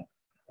guy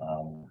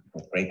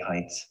with great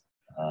height.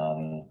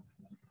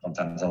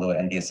 Sometimes a little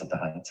envious of the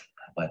height,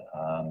 but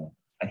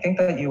I think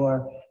that you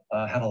are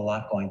have a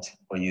lot going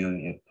for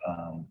you.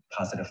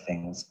 Positive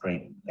things,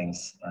 great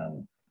things.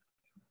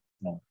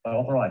 But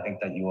overall, I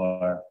think that you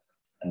are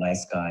a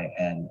nice guy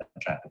and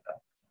attractive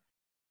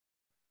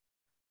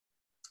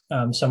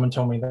guy. Someone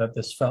told me that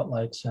this felt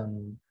like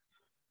some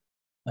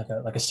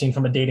like a scene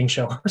from a dating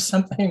show or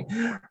something,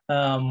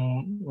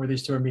 where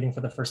these two are meeting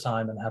for the first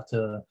time and have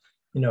to,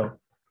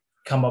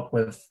 come up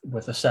with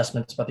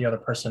assessments about the other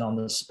person on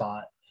the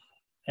spot.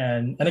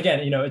 And again,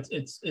 it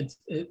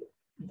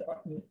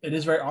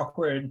is very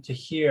awkward to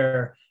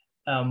hear,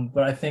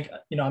 but I think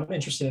I'm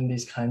interested in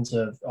these kinds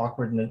of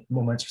awkward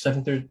moments because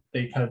I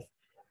think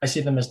I see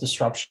them as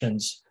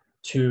disruptions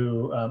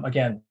to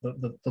again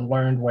the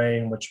learned way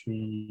in which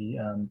we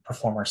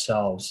perform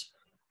ourselves.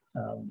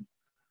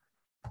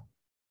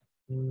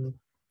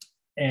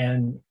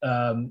 And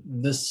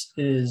this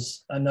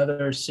is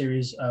another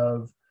series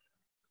of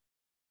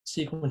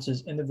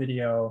sequences in the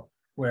video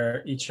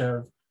where each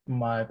of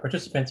my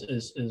participants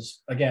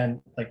is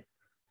again like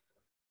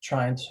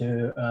trying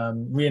to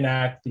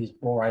reenact these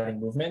bull riding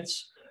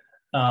movements.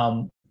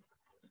 Again,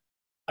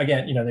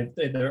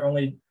 they're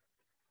only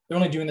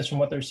doing this from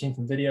what they're seeing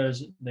from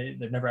videos.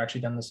 They've never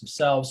actually done this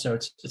themselves, so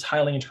it's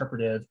highly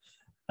interpretive.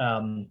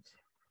 And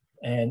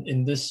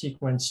in this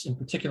sequence in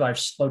particular, I've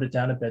slowed it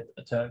down a bit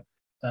to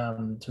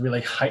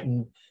really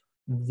heighten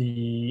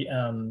the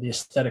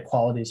aesthetic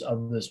qualities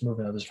of this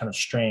movement, of this kind of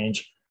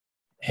strange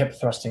hip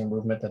thrusting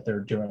movement that they're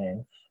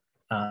doing.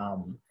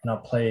 And I'll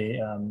play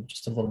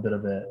just a little bit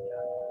of it.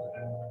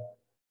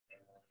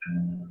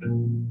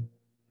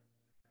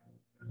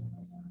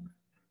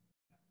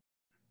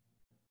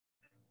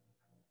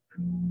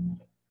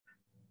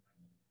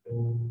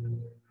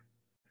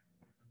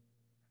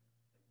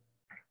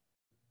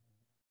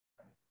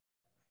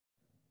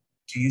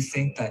 Do you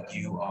think that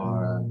you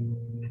are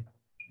an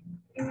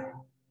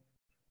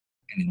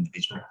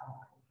individual?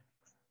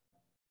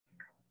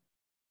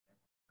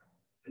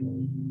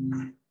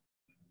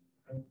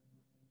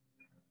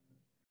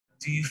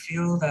 Do you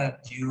feel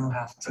that you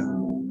have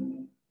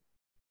to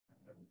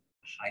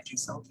hide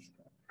yourself?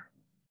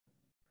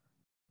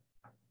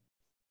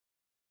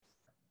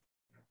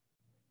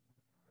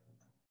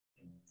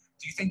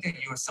 Do you think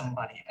that you are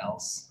somebody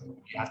else?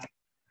 You have to.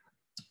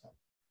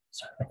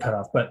 Sorry, I cut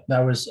off, but that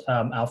was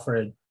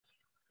Alfred.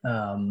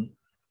 The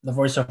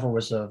voiceover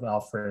was of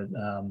Alfred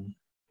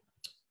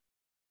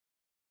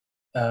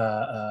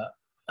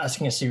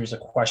asking a series of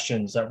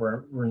questions that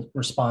were in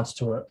response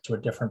to a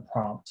different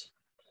prompt.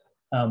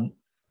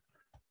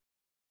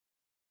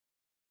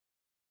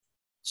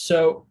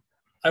 So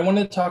I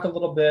wanted to talk a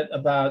little bit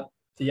about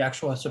the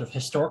actual sort of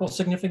historical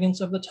significance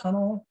of the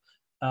tunnel.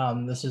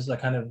 This is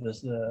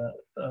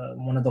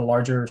one of the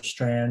larger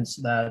strands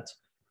that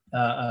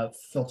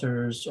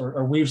filters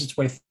or weaves its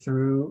way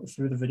through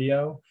the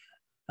video.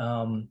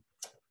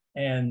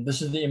 And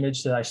this is the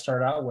image that I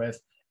start out with.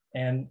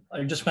 And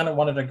I just kind of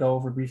wanted to go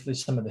over briefly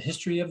some of the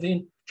history of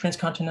the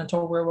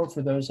Transcontinental Railroad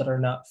for those that are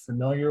not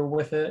familiar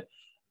with it.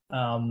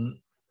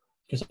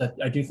 Because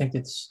I do think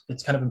it's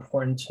kind of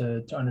important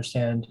to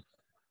understand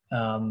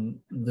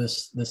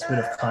this bit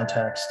of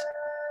context.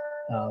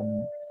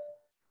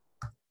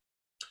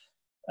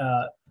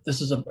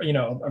 This is a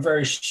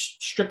very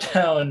stripped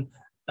down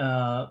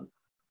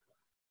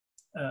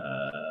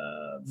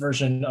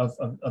version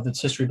of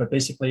its history, but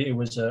basically it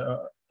was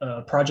a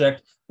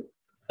project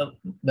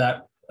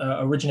that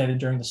originated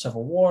during the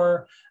Civil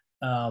War.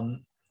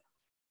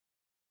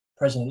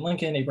 President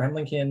Lincoln, Abraham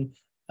Lincoln,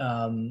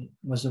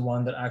 was the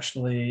one that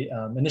actually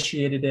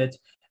initiated it.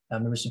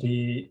 There was to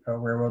be a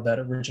railroad that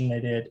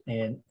originated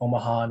in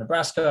Omaha,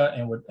 Nebraska,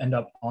 and would end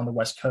up on the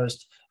West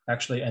Coast,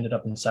 actually ended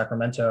up in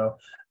Sacramento.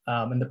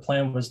 And the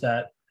plan was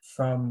that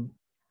from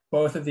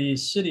both of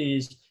these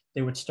cities,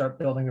 they would start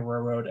building the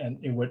railroad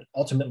and it would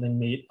ultimately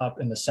meet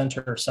up in the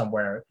center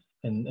somewhere.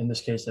 in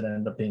this case, it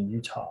ended up being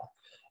Utah.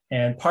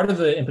 And part of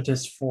the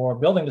impetus for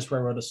building this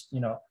railroad is,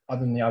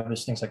 other than the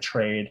obvious things like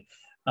trade,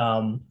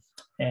 and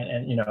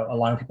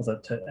allowing people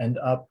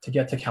to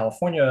get to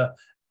California,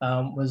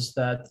 was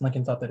that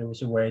Lincoln thought that it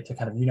was a way to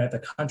kind of unite the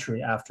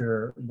country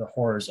after the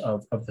horrors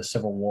of the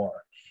Civil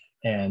War.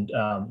 And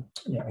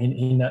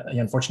he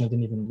unfortunately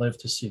didn't even live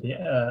to see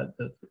the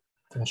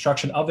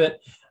construction of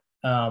it,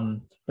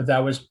 but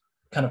that was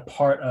kind of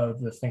part of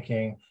the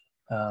thinking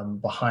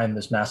behind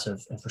this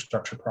massive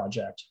infrastructure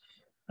project,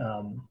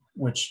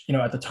 which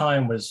at the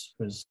time was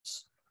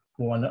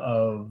one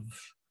of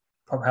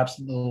perhaps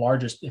the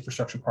largest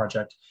infrastructure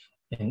project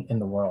in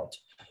the world.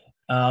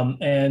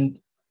 And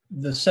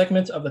the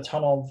segment of the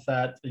tunnel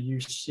that you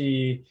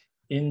see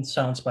in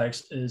Silent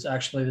Spikes is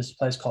actually this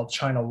place called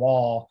China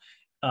Wall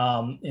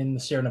in the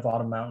Sierra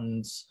Nevada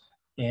mountains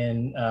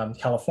in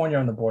California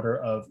on the border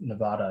of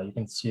Nevada. You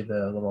can see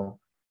the little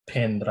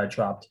pin that I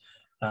dropped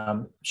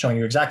showing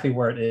you exactly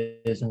where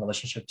it is in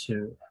relationship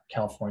to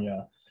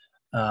California.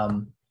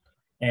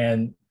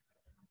 And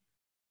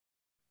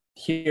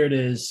here it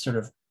is sort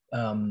of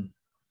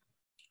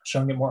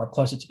showing it more up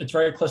close. It's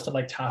very close to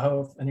Lake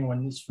Tahoe, if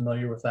anyone is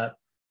familiar with that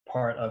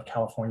part of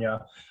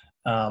California.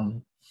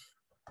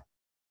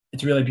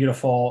 It's a really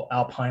beautiful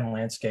alpine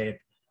landscape,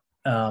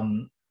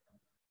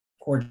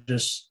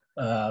 gorgeous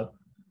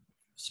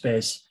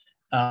space.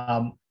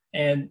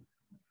 And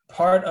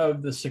part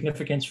of the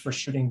significance for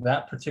shooting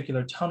that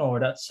particular tunnel or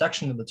that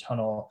section of the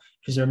tunnel,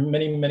 because there are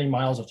many, many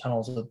miles of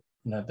tunnels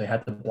that they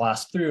had to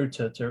blast through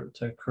to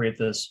create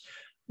this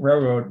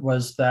railroad,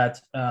 was that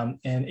in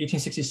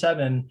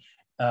 1867,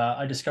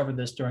 I discovered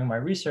this during my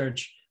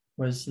research,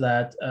 was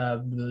that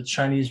the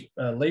Chinese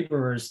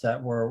laborers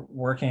that were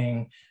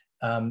working,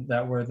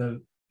 that were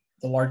the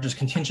largest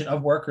contingent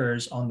of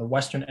workers on the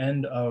western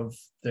end of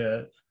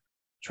the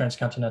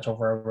Transcontinental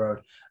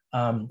Railroad,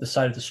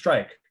 decided to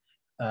strike,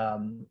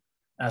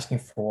 asking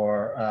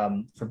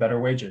for better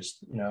wages,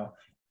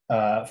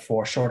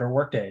 for shorter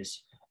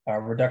workdays,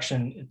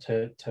 reduction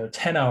to a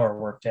 10-hour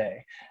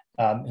workday,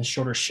 and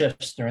shorter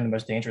shifts during the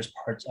most dangerous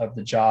parts of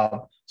the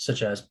job,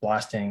 such as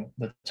blasting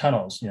the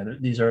tunnels.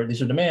 These are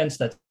demands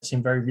that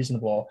seem very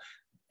reasonable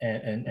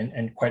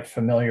and quite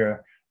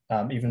familiar,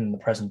 even in the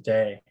present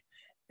day.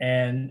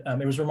 And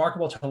it was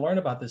remarkable to learn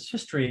about this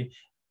history,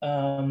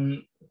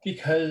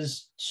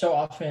 because so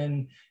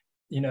often,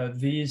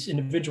 these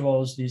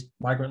individuals, these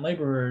migrant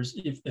laborers,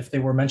 if they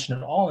were mentioned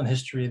at all in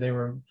history, they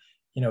were,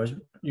 it was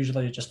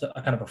usually just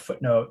a kind of a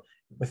footnote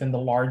within the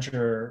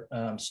larger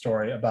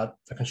story about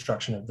the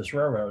construction of this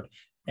railroad.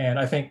 And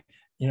I think,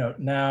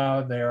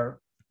 now they're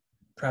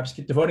perhaps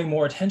devoting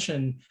more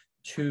attention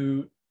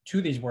to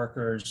these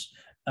workers,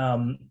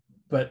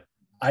 but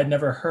I'd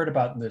never heard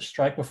about this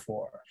strike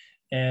before.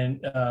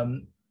 And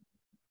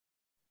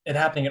it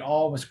happening at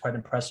all was quite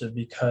impressive,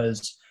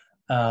 because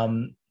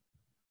about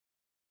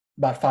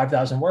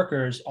 5,000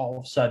 workers all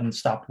of a sudden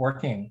stopped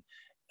working.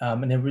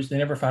 And they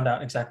never found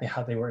out exactly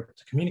how they were able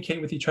to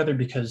communicate with each other,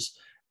 because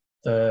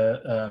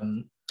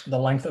the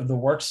length of the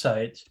work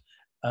site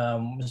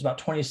was about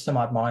 20 some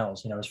odd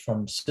miles. It was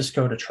from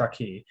Cisco to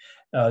Truckee.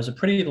 It was a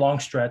pretty long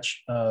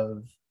stretch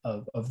of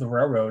the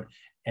railroad,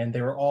 and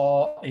they were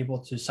all able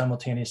to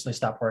simultaneously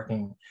stop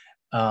working.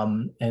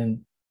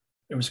 And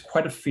it was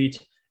quite a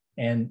feat,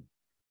 and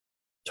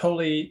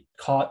totally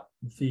caught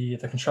the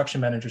construction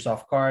managers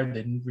off guard.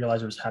 They didn't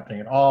realize it was happening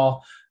at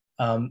all.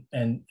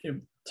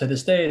 To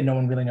this day, no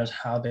one really knows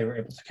how they were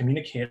able to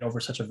communicate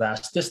over such a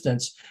vast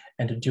distance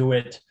and to do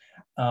it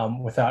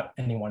without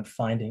anyone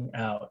finding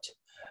out.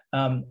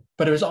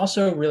 But it was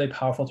also really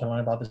powerful to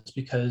learn about this,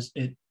 because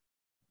it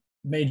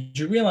made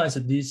you realize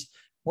that these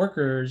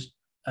workers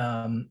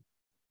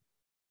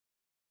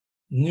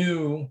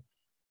knew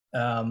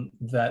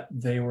that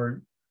they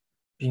were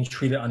being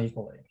treated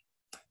unequally,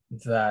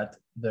 that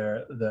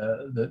the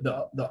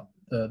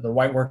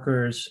white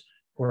workers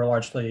who were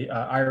largely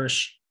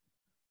Irish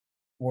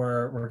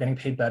were getting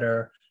paid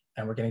better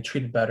and were getting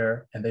treated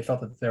better, and they felt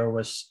that there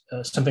was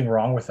something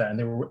wrong with that, and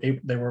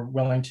they were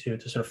willing to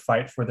sort of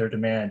fight for their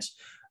demands,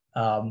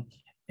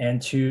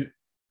 and to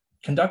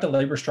conduct a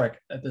labor strike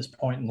at this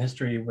point in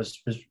history was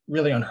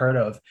really unheard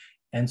of.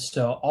 And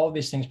so all of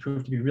these things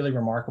proved to be really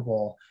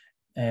remarkable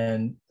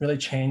and really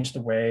changed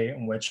the way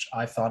in which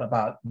I thought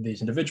about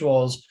these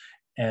individuals,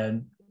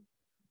 and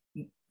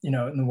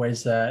in the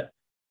ways that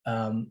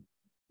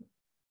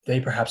they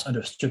perhaps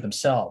understood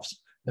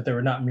themselves, that they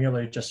were not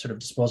merely just sort of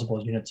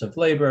disposable units of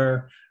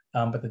labor,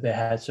 but that they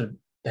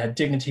had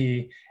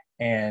dignity,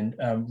 and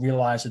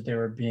realized that they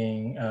were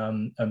being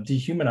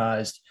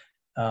dehumanized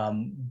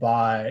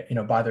by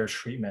their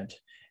treatment.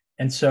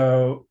 And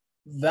so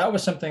that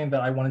was something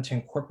that I wanted to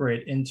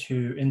incorporate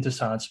into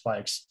Silent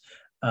Spikes,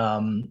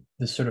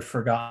 this sort of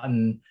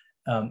forgotten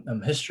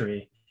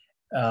history.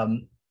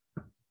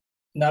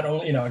 Not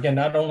only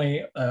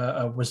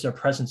was their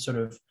presence sort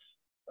of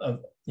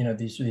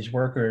these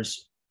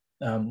workers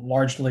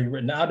largely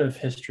written out of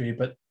history,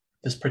 but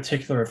this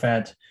particular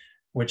event,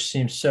 which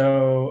seems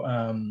so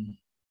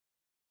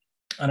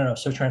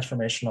so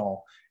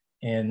transformational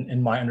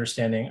in my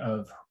understanding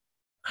of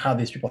how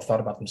these people thought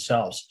about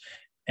themselves.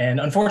 And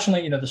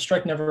unfortunately, the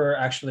strike never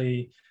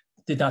actually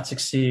did not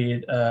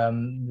succeed.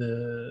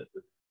 The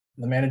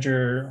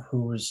manager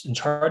who was in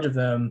charge of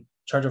them, in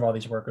charge of all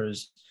these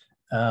workers,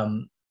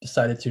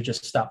 decided to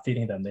just stop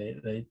feeding them.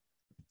 They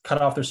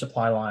cut off their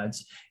supply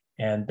lines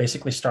and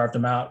basically starved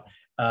them out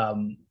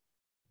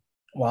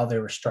while they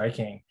were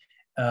striking.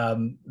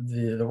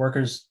 The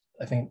workers,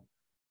 I think,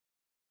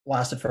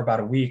 lasted for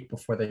about a week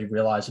before they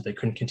realized that they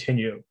couldn't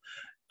continue.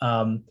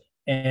 And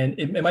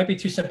it might be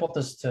too simple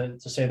to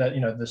say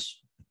that,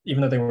 this,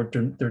 even though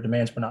their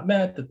demands were not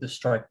met, that the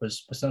strike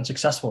was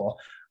unsuccessful.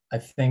 I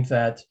think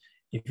that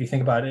if you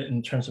think about it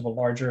in terms of a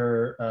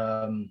larger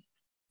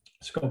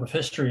scope of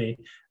history,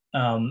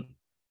 while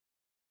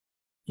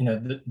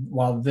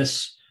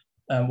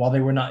they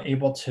were not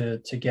able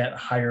to get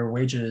higher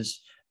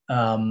wages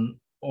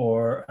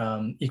or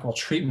equal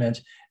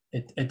treatment,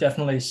 it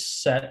definitely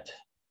set,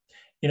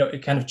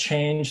 it kind of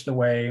changed the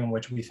way in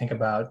which we think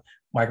about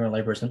migrant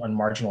laborers and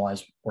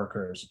marginalized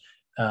workers.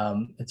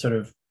 It sort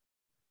of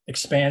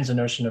expands the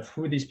notion of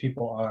who these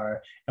people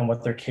are and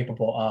what they're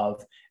capable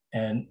of.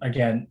 And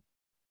again,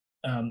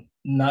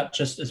 not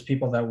just as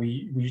people that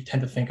we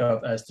tend to think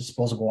of as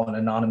disposable and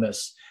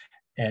anonymous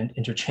and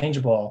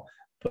interchangeable,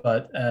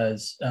 but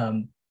as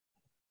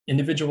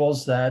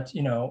individuals that,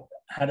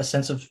 had a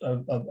sense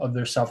of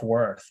their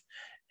self-worth.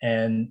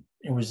 And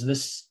it was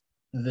this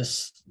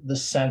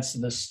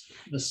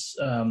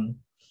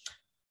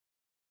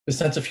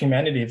sense of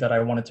humanity that I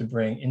wanted to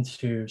bring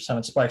into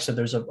Silent Spike. So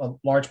there's a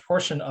large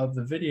portion of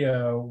the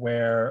video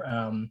where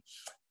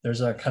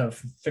there's a kind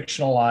of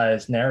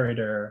fictionalized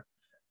narrator,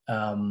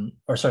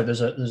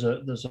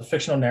 there's a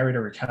fictional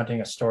narrator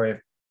recounting a story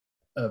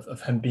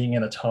of him being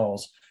in the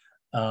tunnels,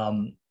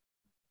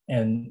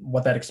 and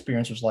what that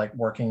experience was like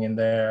working in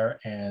there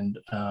and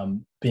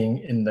being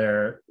in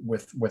there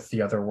with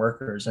the other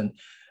workers. And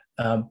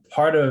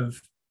part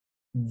of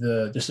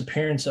the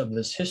disappearance of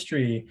this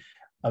history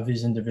of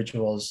these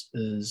individuals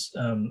is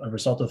a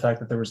result of the fact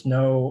that there was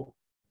no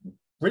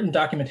written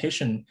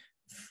documentation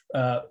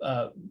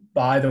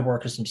by the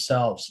workers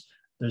themselves.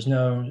 There's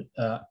no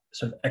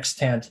sort of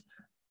extant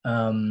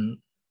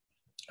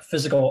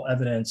physical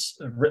evidence,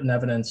 written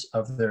evidence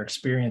of their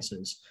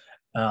experiences,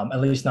 at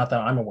least not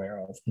that I'm aware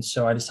of. And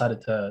so I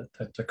decided to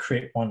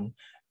create one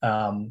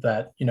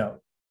that,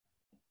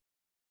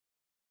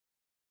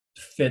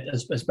 fit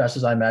as best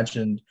as I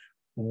imagined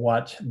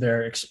what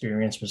their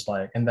experience was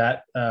like. And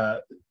that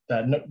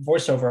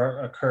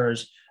voiceover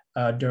occurs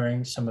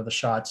during some of the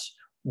shots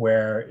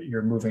where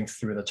you're moving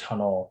through the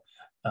tunnel.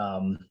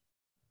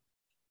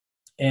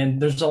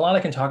 And there's a lot I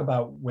can talk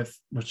about with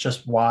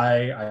just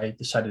why I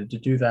decided to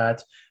do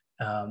that,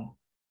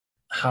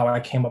 how I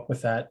came up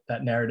with that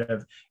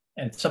narrative.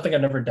 And it's something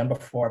I've never done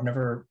before. I've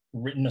never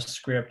written a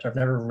script. I've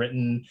never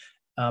written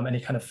any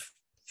kind of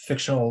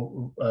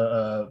fictional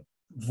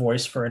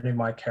voice for any of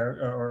my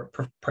character or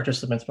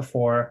participants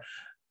before.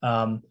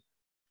 But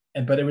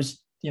it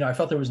was, I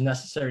felt it was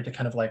necessary to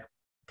kind of like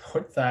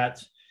put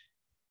that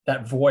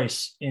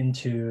voice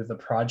into the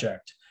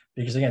project,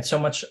 because again, so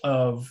much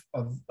of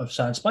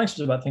Silent Spikes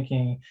was about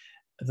thinking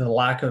the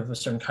lack of a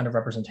certain kind of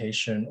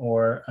representation,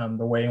 or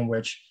the way in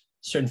which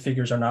certain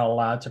figures are not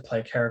allowed to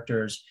play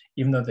characters,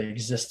 even though they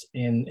exist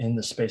in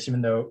the space,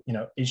 even though,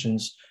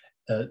 Asians,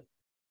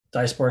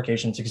 diasporic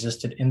Asians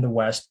existed in the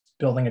West,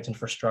 building its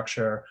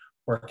infrastructure,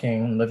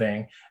 working,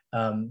 living.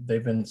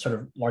 They've been sort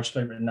of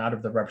largely written out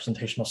of the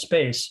representational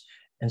space.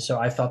 And so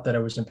I thought that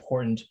it was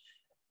important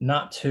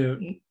not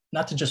to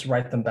just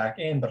write them back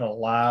in, but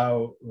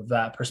allow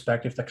that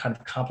perspective to kind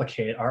of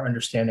complicate our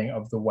understanding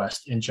of the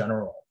West in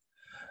general.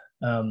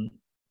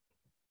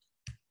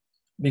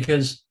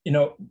 Because,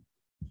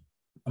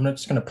 I'm not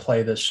just going to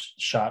play this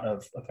shot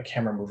of a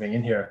camera moving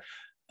in here.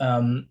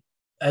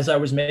 As I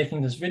was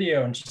making this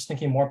video and just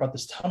thinking more about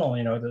this tunnel,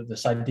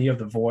 this idea of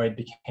the void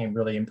became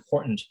really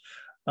important,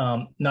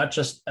 not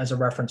just as a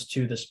reference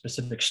to the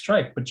specific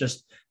strike, but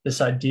just this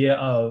idea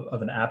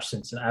of an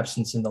absence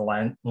in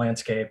the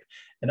landscape,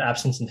 an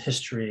absence in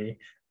history,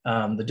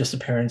 the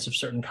disappearance of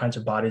certain kinds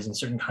of bodies and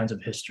certain kinds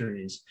of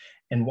histories,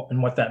 and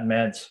what that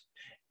meant.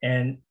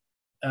 And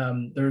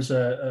there's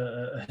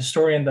a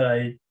historian that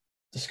I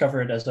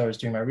discovered as I was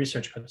doing my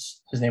research.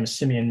 His name is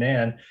Simeon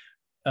Mann,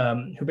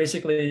 who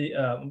basically,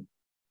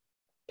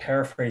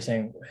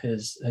 paraphrasing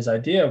his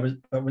idea,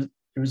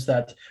 was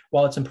that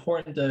while it's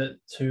important to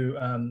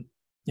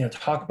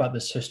talk about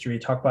this history,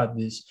 talk about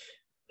these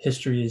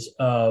histories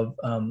of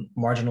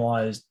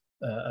marginalized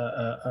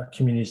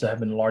communities that have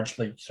been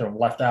largely sort of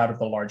left out of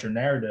the larger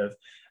narrative,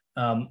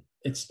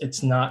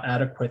 it's not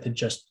adequate to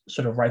just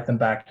sort of write them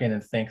back in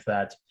and think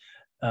that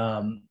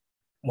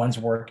one's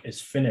work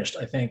is finished.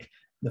 I think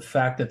the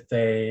fact that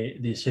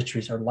these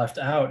histories are left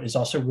out is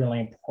also really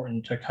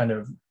important to kind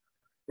of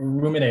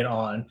ruminate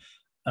on,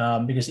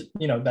 because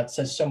that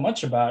says so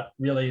much about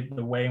really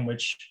the way in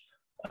which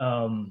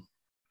the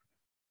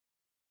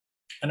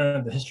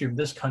history of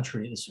this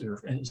country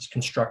is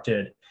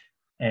constructed,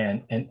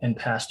 and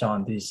passed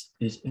on these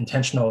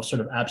intentional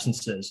sort of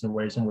absences and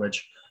ways in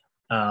which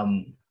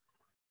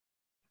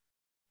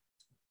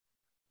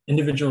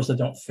individuals that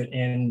don't fit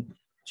in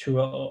to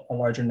a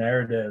larger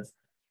narrative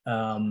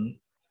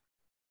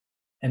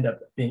end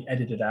up being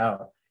edited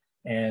out.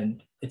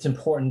 And it's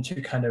important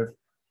to kind of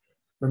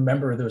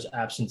remember those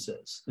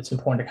absences. It's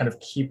important to kind of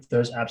keep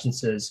those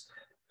absences,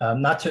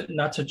 not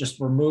to just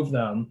remove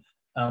them,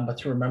 but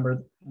to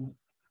remember,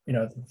 you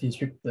know,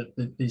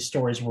 these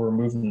stories were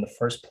removed in the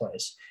first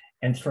place.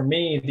 And for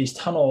me, these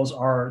tunnels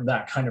are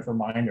that kind of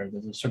reminder.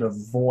 There's a sort of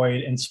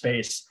void in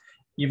space,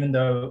 even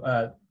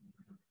though,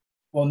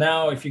 well,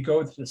 now if you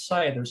go to the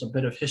site, there's a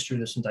bit of history.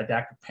 There's some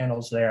didactic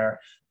panels there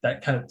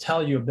that kind of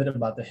tell you a bit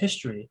about the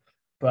history.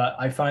 But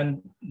I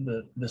find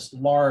this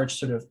large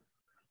sort of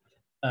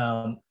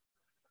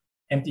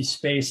empty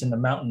space in the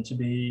mountain to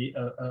be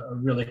a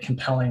really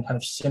compelling kind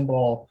of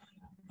symbol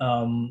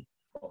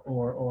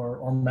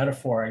or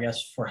metaphor, I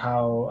guess, for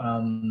how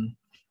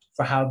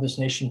this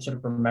nation sort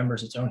of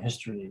remembers its own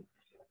history.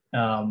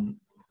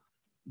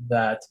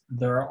 That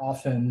there are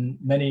often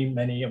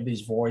many of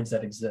these voids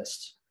that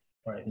exist,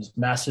 right? These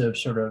massive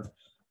sort of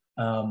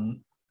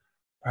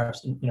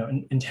perhaps, you know,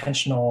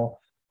 intentional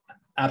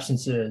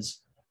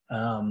absences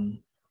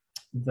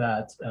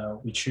that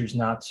we choose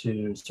not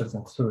to sort of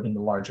include in the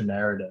larger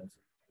narrative.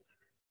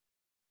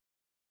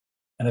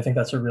 And I think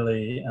that's a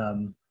really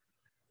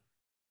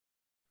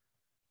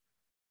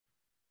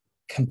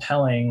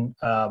compelling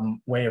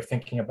way of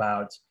thinking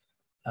about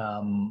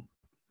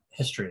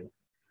history.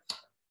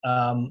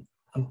 I'm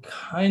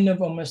kind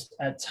of almost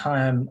at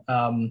time,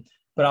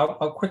 but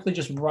I'll quickly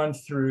just run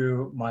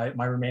through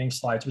my remaining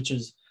slides, which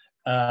is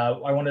I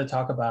wanted to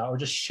talk about, or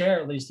just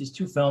share at least, these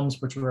two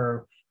films which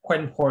were quite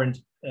important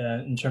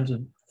in terms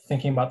of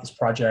thinking about this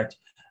project.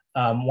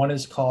 One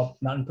is called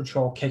Mountain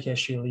Patrol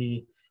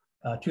KK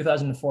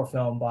 2004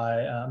 film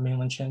by a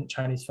mainland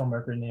Chinese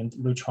filmmaker named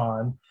Lu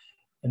Chuan.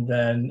 And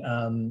then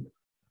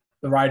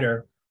The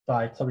Rider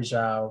by Chloe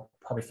Zhao,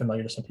 probably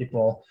familiar to some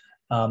people,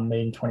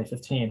 made in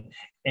 2015.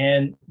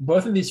 And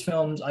both of these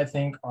films, I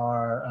think,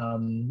 are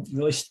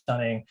really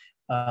stunning,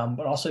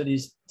 but also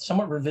these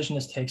somewhat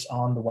revisionist takes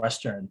on the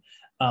Western.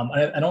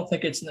 I don't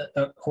think it's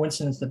a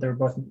coincidence that they were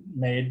both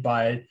made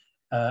by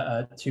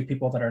two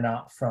people that are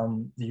not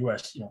from the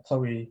US. You know,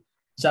 Chloe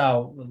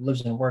Zhao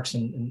lives and works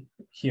in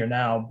here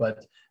now,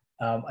 but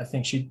I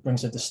think she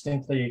brings a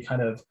distinctly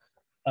kind of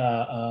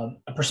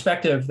a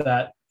perspective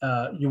that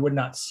you would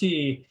not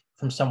see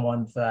from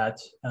someone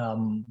that,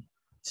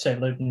 say,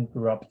 lived and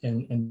grew up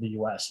in the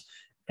US.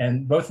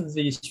 And both of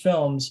these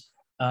films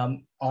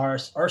are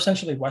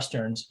essentially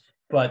Westerns,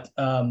 but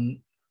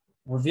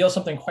reveal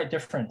something quite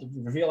different,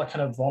 reveal a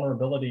kind of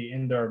vulnerability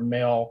in their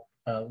male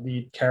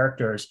lead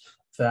characters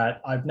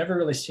that I've never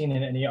really seen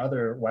in any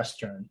other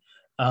Western.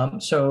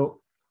 So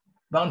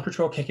Mountain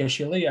Patrol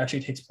KK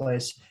actually takes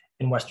place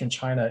in Western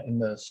China, in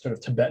the sort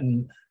of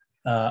Tibetan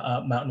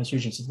mountainous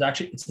regions.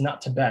 It's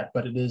not Tibet,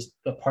 but it is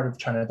the part of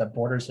China that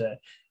borders it.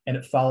 And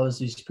it follows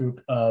these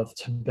group of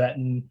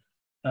Tibetan,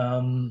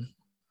 I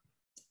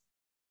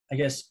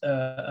guess, I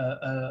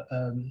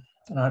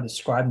don't know how to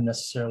describe them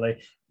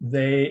necessarily.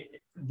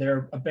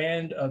 They're a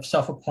band of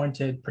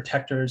self-appointed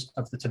protectors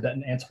of the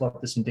Tibetan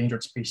antelope, this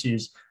endangered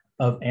species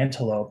of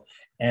antelope,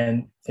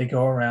 and they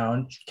go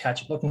around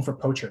looking for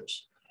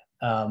poachers.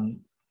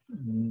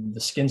 The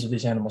skins of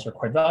these animals are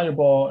quite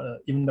valuable,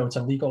 even though it's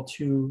illegal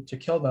to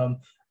kill them.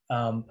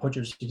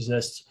 Poachers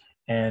exist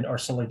and are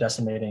slowly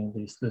decimating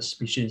this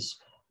species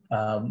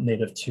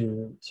native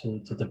to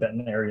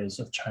Tibetan areas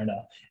of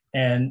China.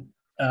 And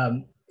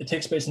it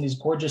takes place in these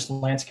gorgeous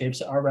landscapes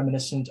that are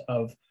reminiscent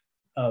of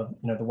you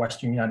know, the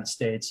Western United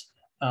States,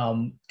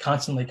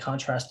 constantly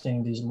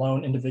contrasting these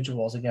lone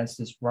individuals against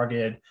this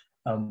rugged,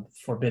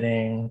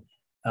 forbidding,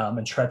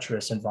 and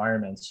treacherous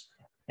environments.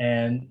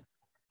 And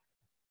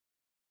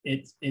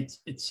it's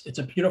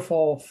a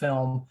beautiful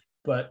film,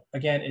 but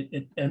again,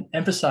 it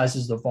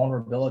emphasizes the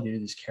vulnerability of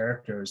these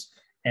characters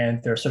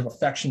and their sort of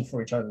affection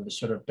for each other, this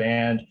sort of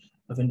band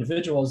of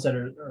individuals that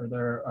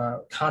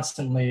are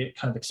constantly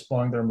kind of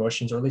exploring their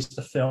emotions, or at least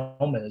the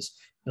film is,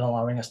 and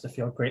allowing us to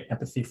feel great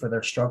empathy for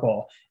their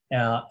struggle.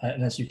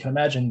 And as you can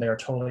imagine, they are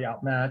totally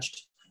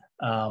outmatched.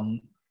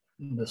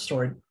 The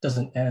story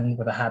doesn't end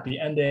with a happy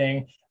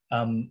ending,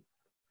 and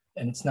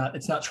it's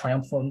not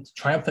triumphant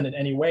in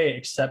any way,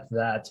 except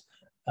that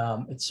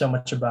it's so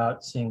much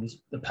about seeing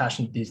the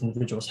passion that these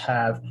individuals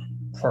have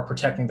for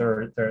protecting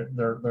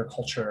their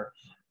culture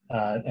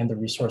and the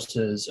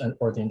resources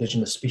or the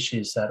indigenous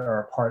species that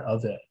are a part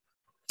of it.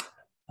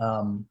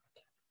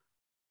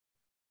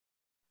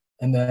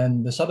 And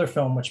then this other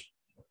film, which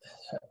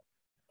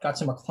got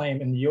some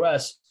acclaim in the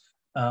US,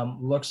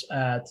 looks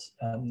at,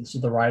 this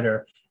is The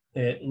Rider,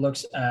 it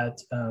looks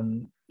at,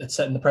 it's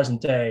set in the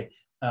present day,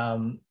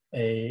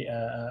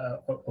 a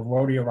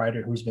rodeo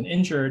rider who's been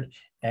injured,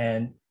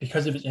 and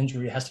because of his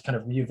injury, has to kind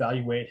of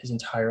reevaluate his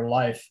entire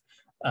life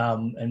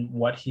and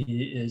what he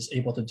is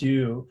able to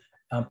do,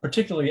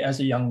 particularly as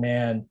a young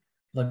man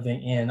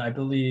living in, I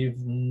believe,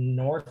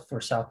 North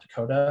or South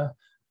Dakota,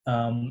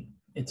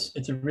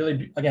 it's a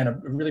really, again, a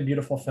really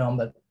beautiful film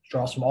that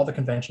draws from all the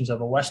conventions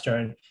of a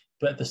Western,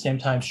 but at the same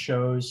time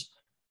shows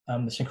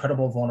this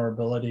incredible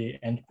vulnerability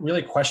and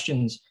really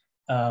questions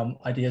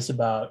ideas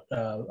about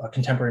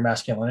contemporary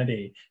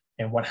masculinity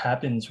and what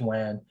happens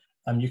when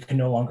you can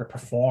no longer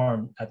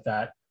perform at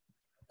that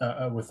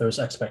with those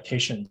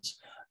expectations.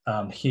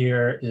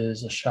 Here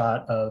is a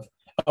shot of,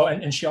 oh,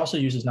 and she also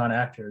uses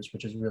non-actors,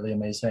 which is really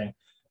amazing.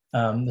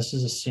 This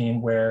is a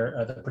scene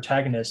where the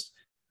protagonist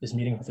is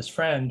meeting with his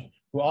friend,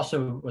 who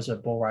also was a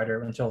bull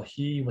rider until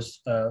he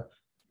was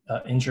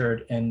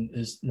injured and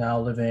is now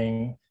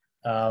living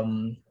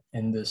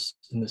in this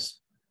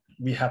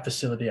rehab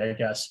facility, I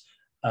guess.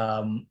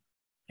 And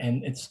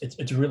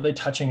it's really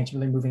touching. It's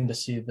really moving to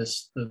see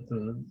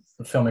the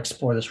film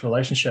explore this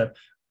relationship.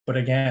 But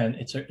again,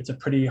 it's a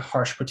pretty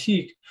harsh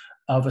critique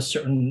of a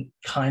certain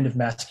kind of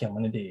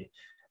masculinity.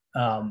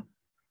 And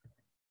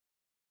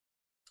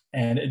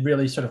it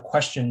really sort of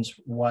questions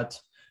what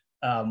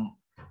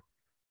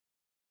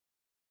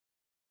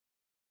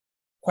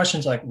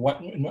questions like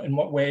in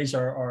what ways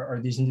are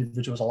these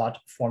individuals allowed to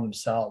perform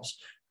themselves?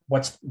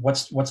 What's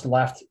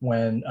left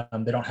when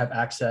they don't have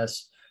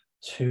access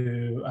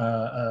to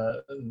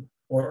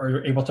or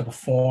are able to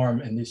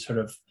perform in these sort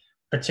of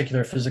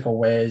particular physical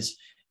ways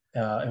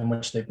in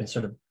which they've been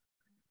sort of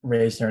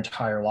raised their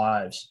entire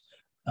lives.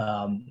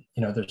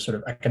 They're sort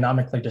of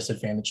economically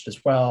disadvantaged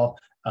as well.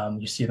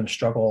 You see them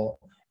struggle,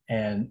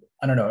 and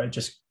I don't know,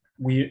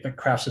 it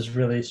crafts this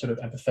really sort of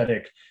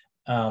empathetic,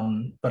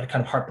 but a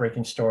kind of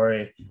heartbreaking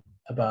story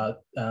about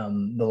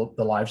the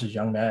lives of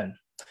young men.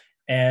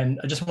 And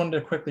I just wanted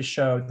to quickly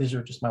show, these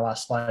are just my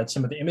last slides,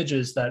 some of the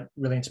images that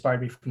really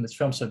inspired me from this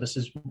film. So this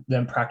is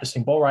them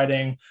practicing bull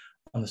riding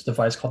on this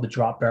device called the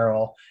drop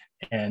barrel.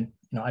 And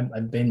I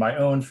made my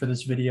own for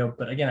this video,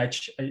 but again,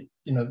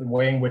 the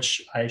way in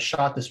which I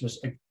shot this was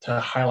to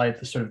highlight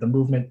the sort of the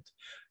movement,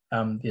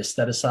 the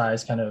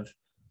aestheticized kind of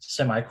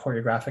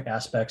semi-choreographic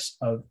aspects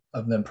of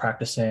them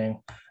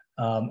practicing.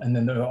 And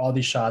then there are all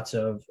these shots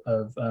of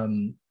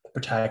the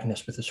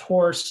protagonist with his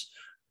horse,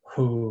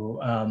 who,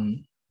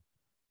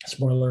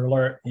 spoiler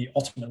alert, he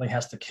ultimately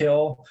has to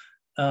kill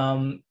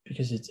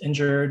because it's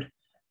injured.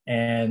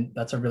 And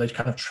that's a really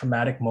kind of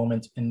traumatic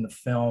moment in the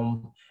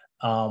film.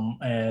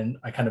 And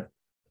I kind of,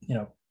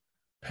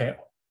 pay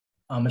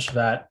homage to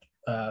that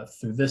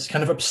through this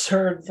kind of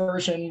absurd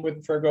version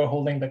with Virgo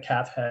holding the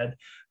calf head.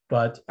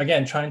 But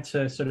again, trying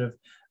to sort of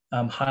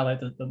highlight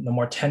the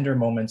more tender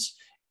moments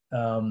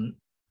in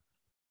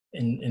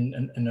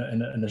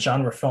a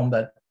genre film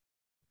that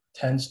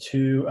tends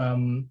to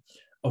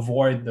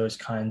avoid those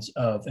kinds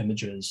of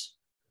images.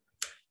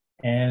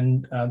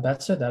 And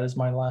that's it. That is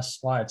my last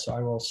slide. So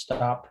I will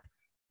stop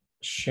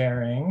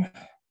sharing.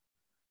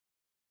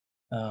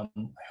 I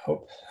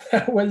hope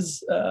that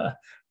was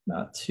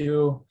not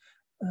too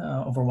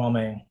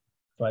overwhelming,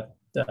 but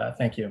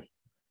thank you.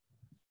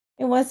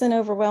 It wasn't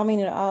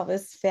overwhelming at all. It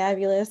was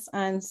fabulous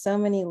on so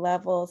many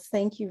levels.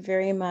 Thank you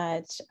very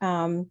much.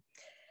 Wow.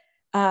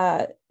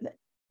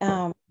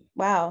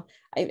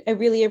 I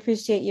really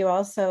appreciate you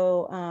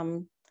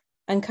also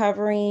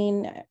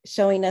uncovering,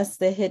 showing us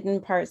the hidden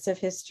parts of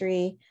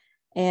history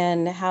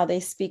and how they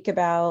speak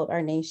about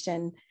our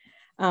nation.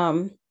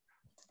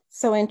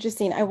 So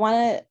interesting. I want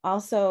to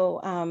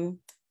also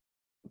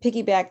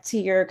piggyback to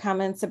your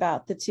comments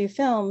about the two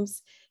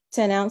films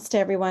to announce to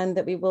everyone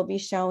that we will be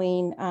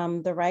showing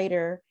the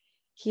writer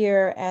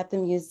here at the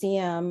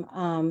museum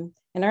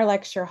in our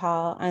lecture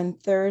hall on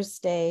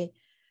Thursday,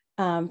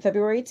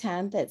 February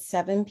 10th at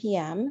 7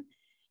 p.m.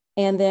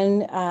 And then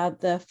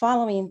the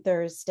following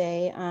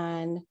Thursday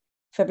on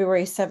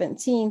February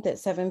 17th at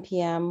 7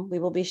 p.m., we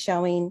will be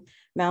showing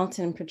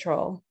Mountain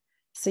Patrol.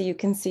 So you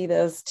can see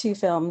those two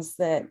films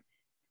that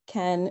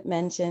Ken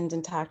mentioned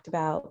and talked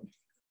about.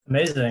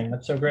 Amazing.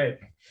 That's so great.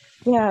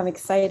 Yeah, I'm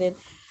excited.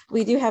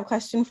 We do have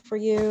questions for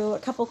you, a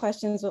couple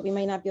questions, but we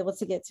may not be able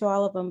to get to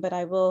all of them, but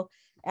I will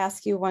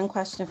ask you one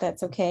question if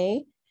that's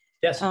okay.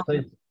 Yes,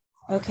 please.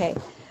 Okay.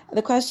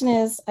 The question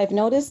is, I've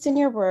noticed in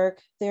your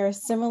work, there are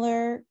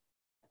similar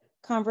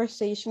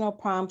conversational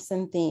prompts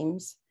and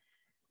themes.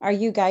 Are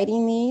you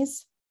guiding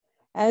these?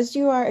 As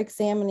you are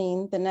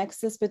examining the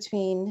nexus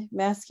between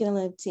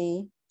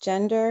masculinity,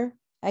 gender,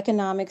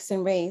 economics,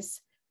 and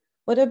race,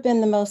 what have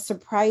been the most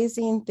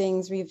surprising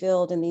things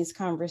revealed in these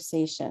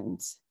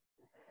conversations?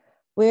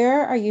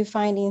 Where are you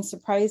finding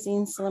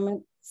surprising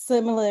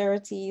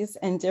similarities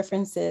and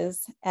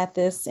differences at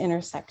this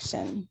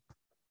intersection?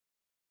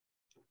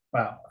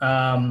 Wow,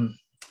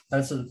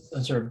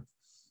 those are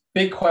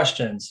big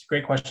questions,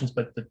 great questions,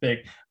 but the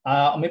big.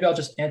 Maybe I'll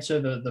just answer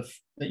the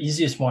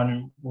easiest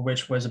one,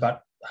 which was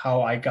about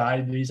how I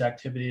guide these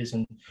activities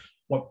and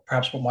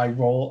perhaps what my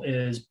role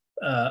is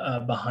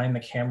behind the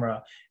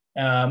camera.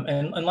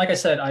 And like I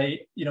said,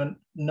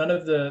 none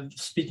of the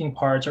speaking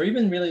parts or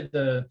even really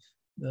the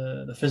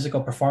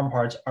physical perform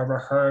parts are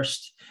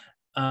rehearsed.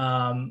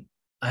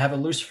 I have a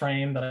loose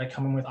frame that I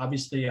come in with.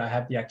 Obviously, I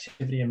have the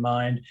activity in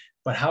mind,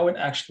 but how it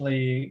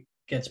actually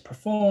gets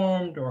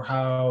performed or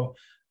how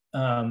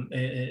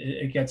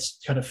it gets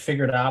kind of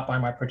figured out by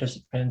my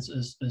participants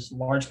is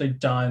largely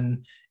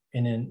done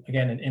in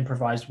an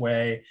improvised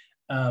way.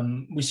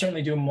 We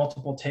certainly do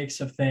multiple takes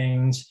of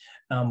things,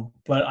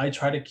 but I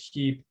try to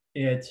keep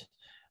it.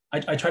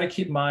 I try to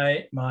keep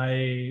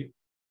my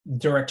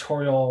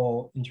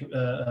directorial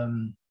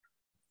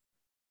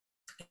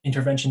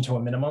intervention to a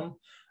minimum.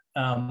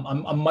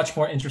 I'm much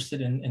more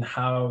interested in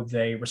how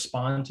they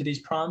respond to these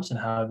prompts and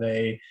how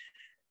they,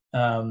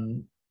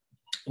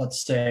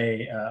 let's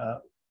say,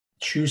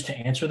 choose to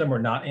answer them or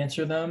not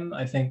answer them.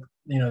 I think,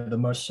 the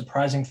most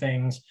surprising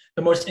things,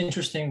 the most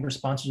interesting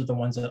responses are the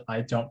ones that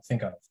I don't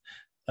think of,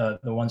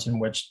 the ones in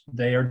which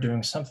they are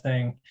doing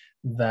something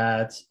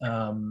that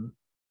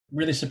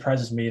really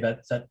surprises me,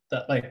 that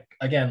like,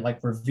 again,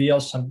 like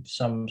reveals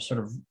some sort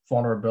of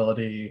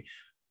vulnerability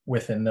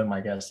within them.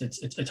 I guess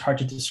it's hard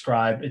to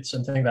describe. It's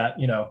something that,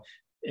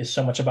 is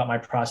so much about my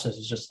process,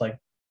 is just like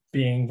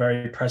being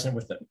very present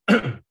with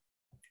them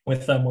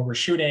with them when we're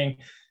shooting,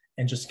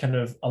 and just kind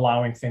of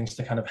allowing things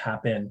to kind of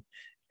happen.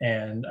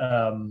 And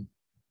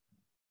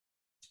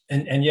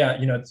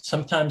yeah,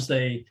 sometimes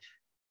the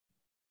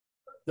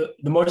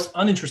most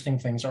uninteresting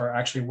things are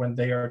actually when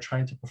they are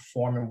trying to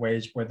perform in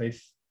ways where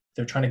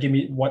they're trying to give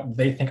me what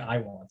they think I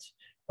want,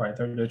 right?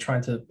 They're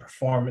trying to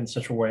perform in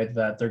such a way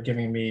that they're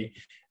giving me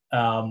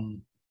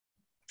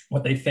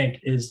what they think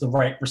is the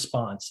right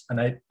response.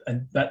 And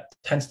that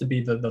tends to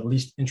be the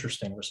least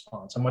interesting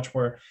response. I'm much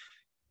more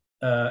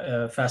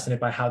fascinated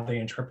by how they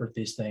interpret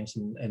these things,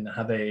 and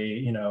how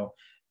they,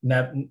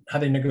 how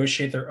they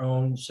negotiate their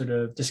own sort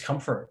of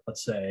discomfort,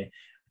 let's say,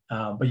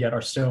 but yet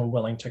are still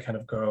willing to kind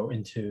of go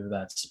into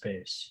that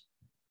space.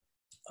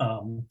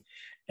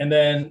 And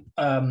then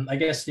I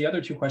guess the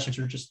other two questions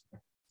are just,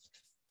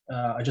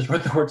 I just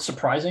wrote the word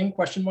surprising ?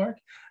 What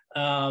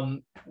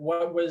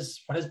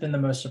has been the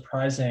most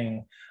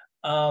surprising?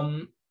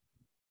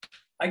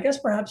 I guess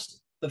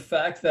perhaps the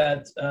fact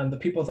that the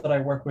people that I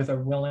work with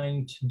are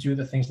willing to do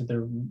the things that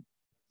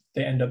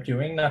they end up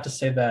doing. Not to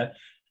say that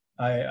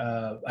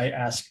I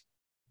ask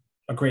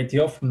a great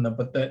deal from them,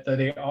 but that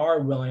they are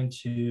willing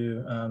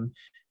to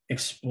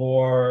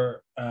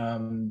explore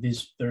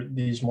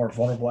these more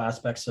vulnerable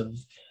aspects of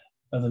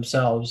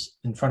themselves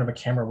in front of a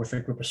camera with a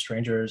group of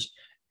strangers.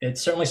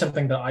 It's certainly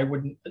something that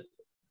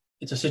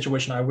it's a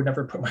situation I would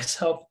never put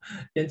myself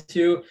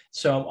into.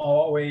 So I'm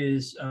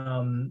always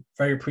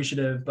very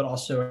appreciative, but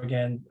also,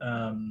 again,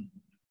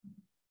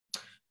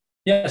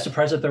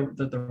 surprised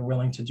that they're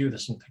willing to do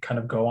this and to kind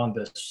of go on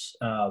this,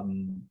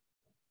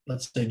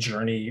 let's say,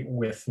 journey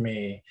with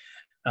me.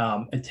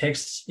 It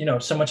takes,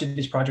 so much of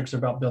these projects are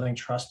about building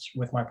trust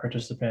with my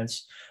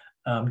participants,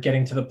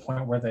 getting to the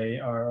point where they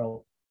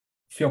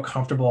feel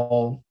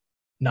comfortable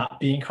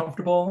not being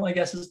comfortable, I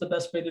guess is the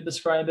best way to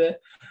describe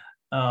it.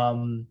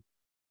 And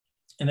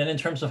then in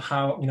terms of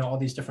how, all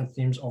these different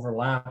themes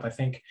overlap, I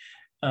think,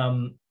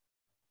 I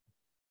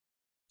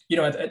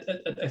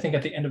think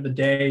at the end of the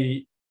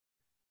day,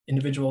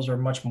 individuals are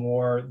much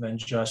more than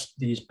just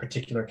these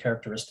particular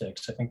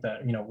characteristics. I think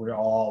that, we're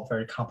all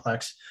very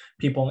complex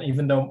people,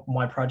 even though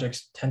my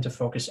projects tend to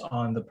focus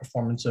on the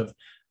performance of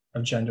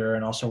gender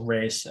and also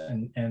race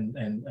and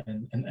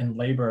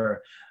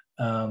labor.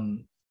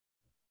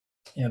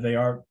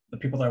 The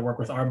people that I work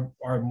with are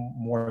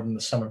more than the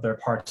sum of their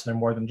parts. They're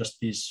more than just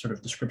these sort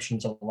of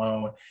descriptions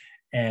alone.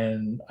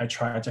 And I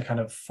try to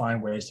kind of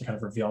find ways to kind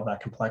of reveal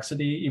that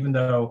complexity, even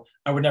though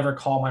I would never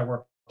call my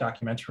work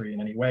documentary in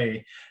any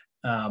way.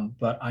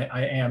 But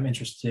I am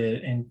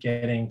interested in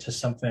getting to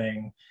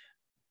something,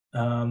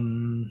 I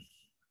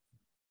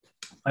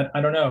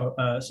don't know,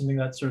 something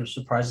that sort of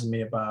surprises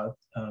me about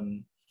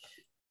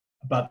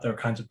their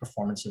kinds of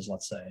performances,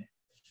 let's say.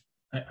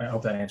 I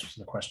hope that answers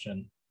the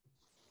question.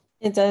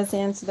 It does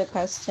answer the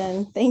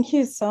question. Thank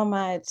you so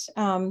much.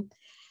 I'm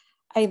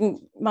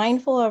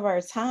mindful of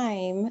our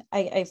time.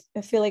 I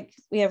feel like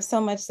we have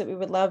so much that we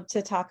would love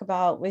to talk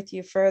about with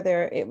you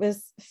further. It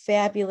was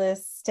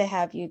fabulous to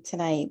have you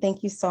tonight.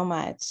 Thank you so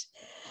much.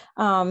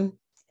 So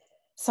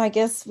I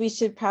guess we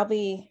should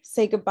probably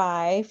say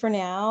goodbye for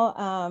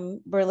now.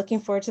 We're looking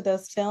forward to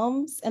those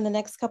films in the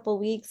next couple of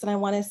weeks. And I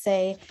want to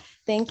say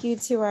thank you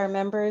to our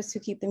members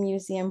who keep the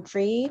museum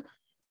free.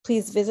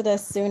 Please visit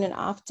us soon and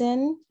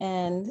often.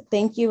 And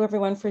thank you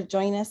everyone for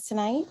joining us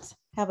tonight.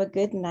 Have a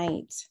good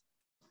night.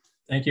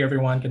 Thank you,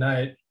 everyone. Good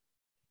night.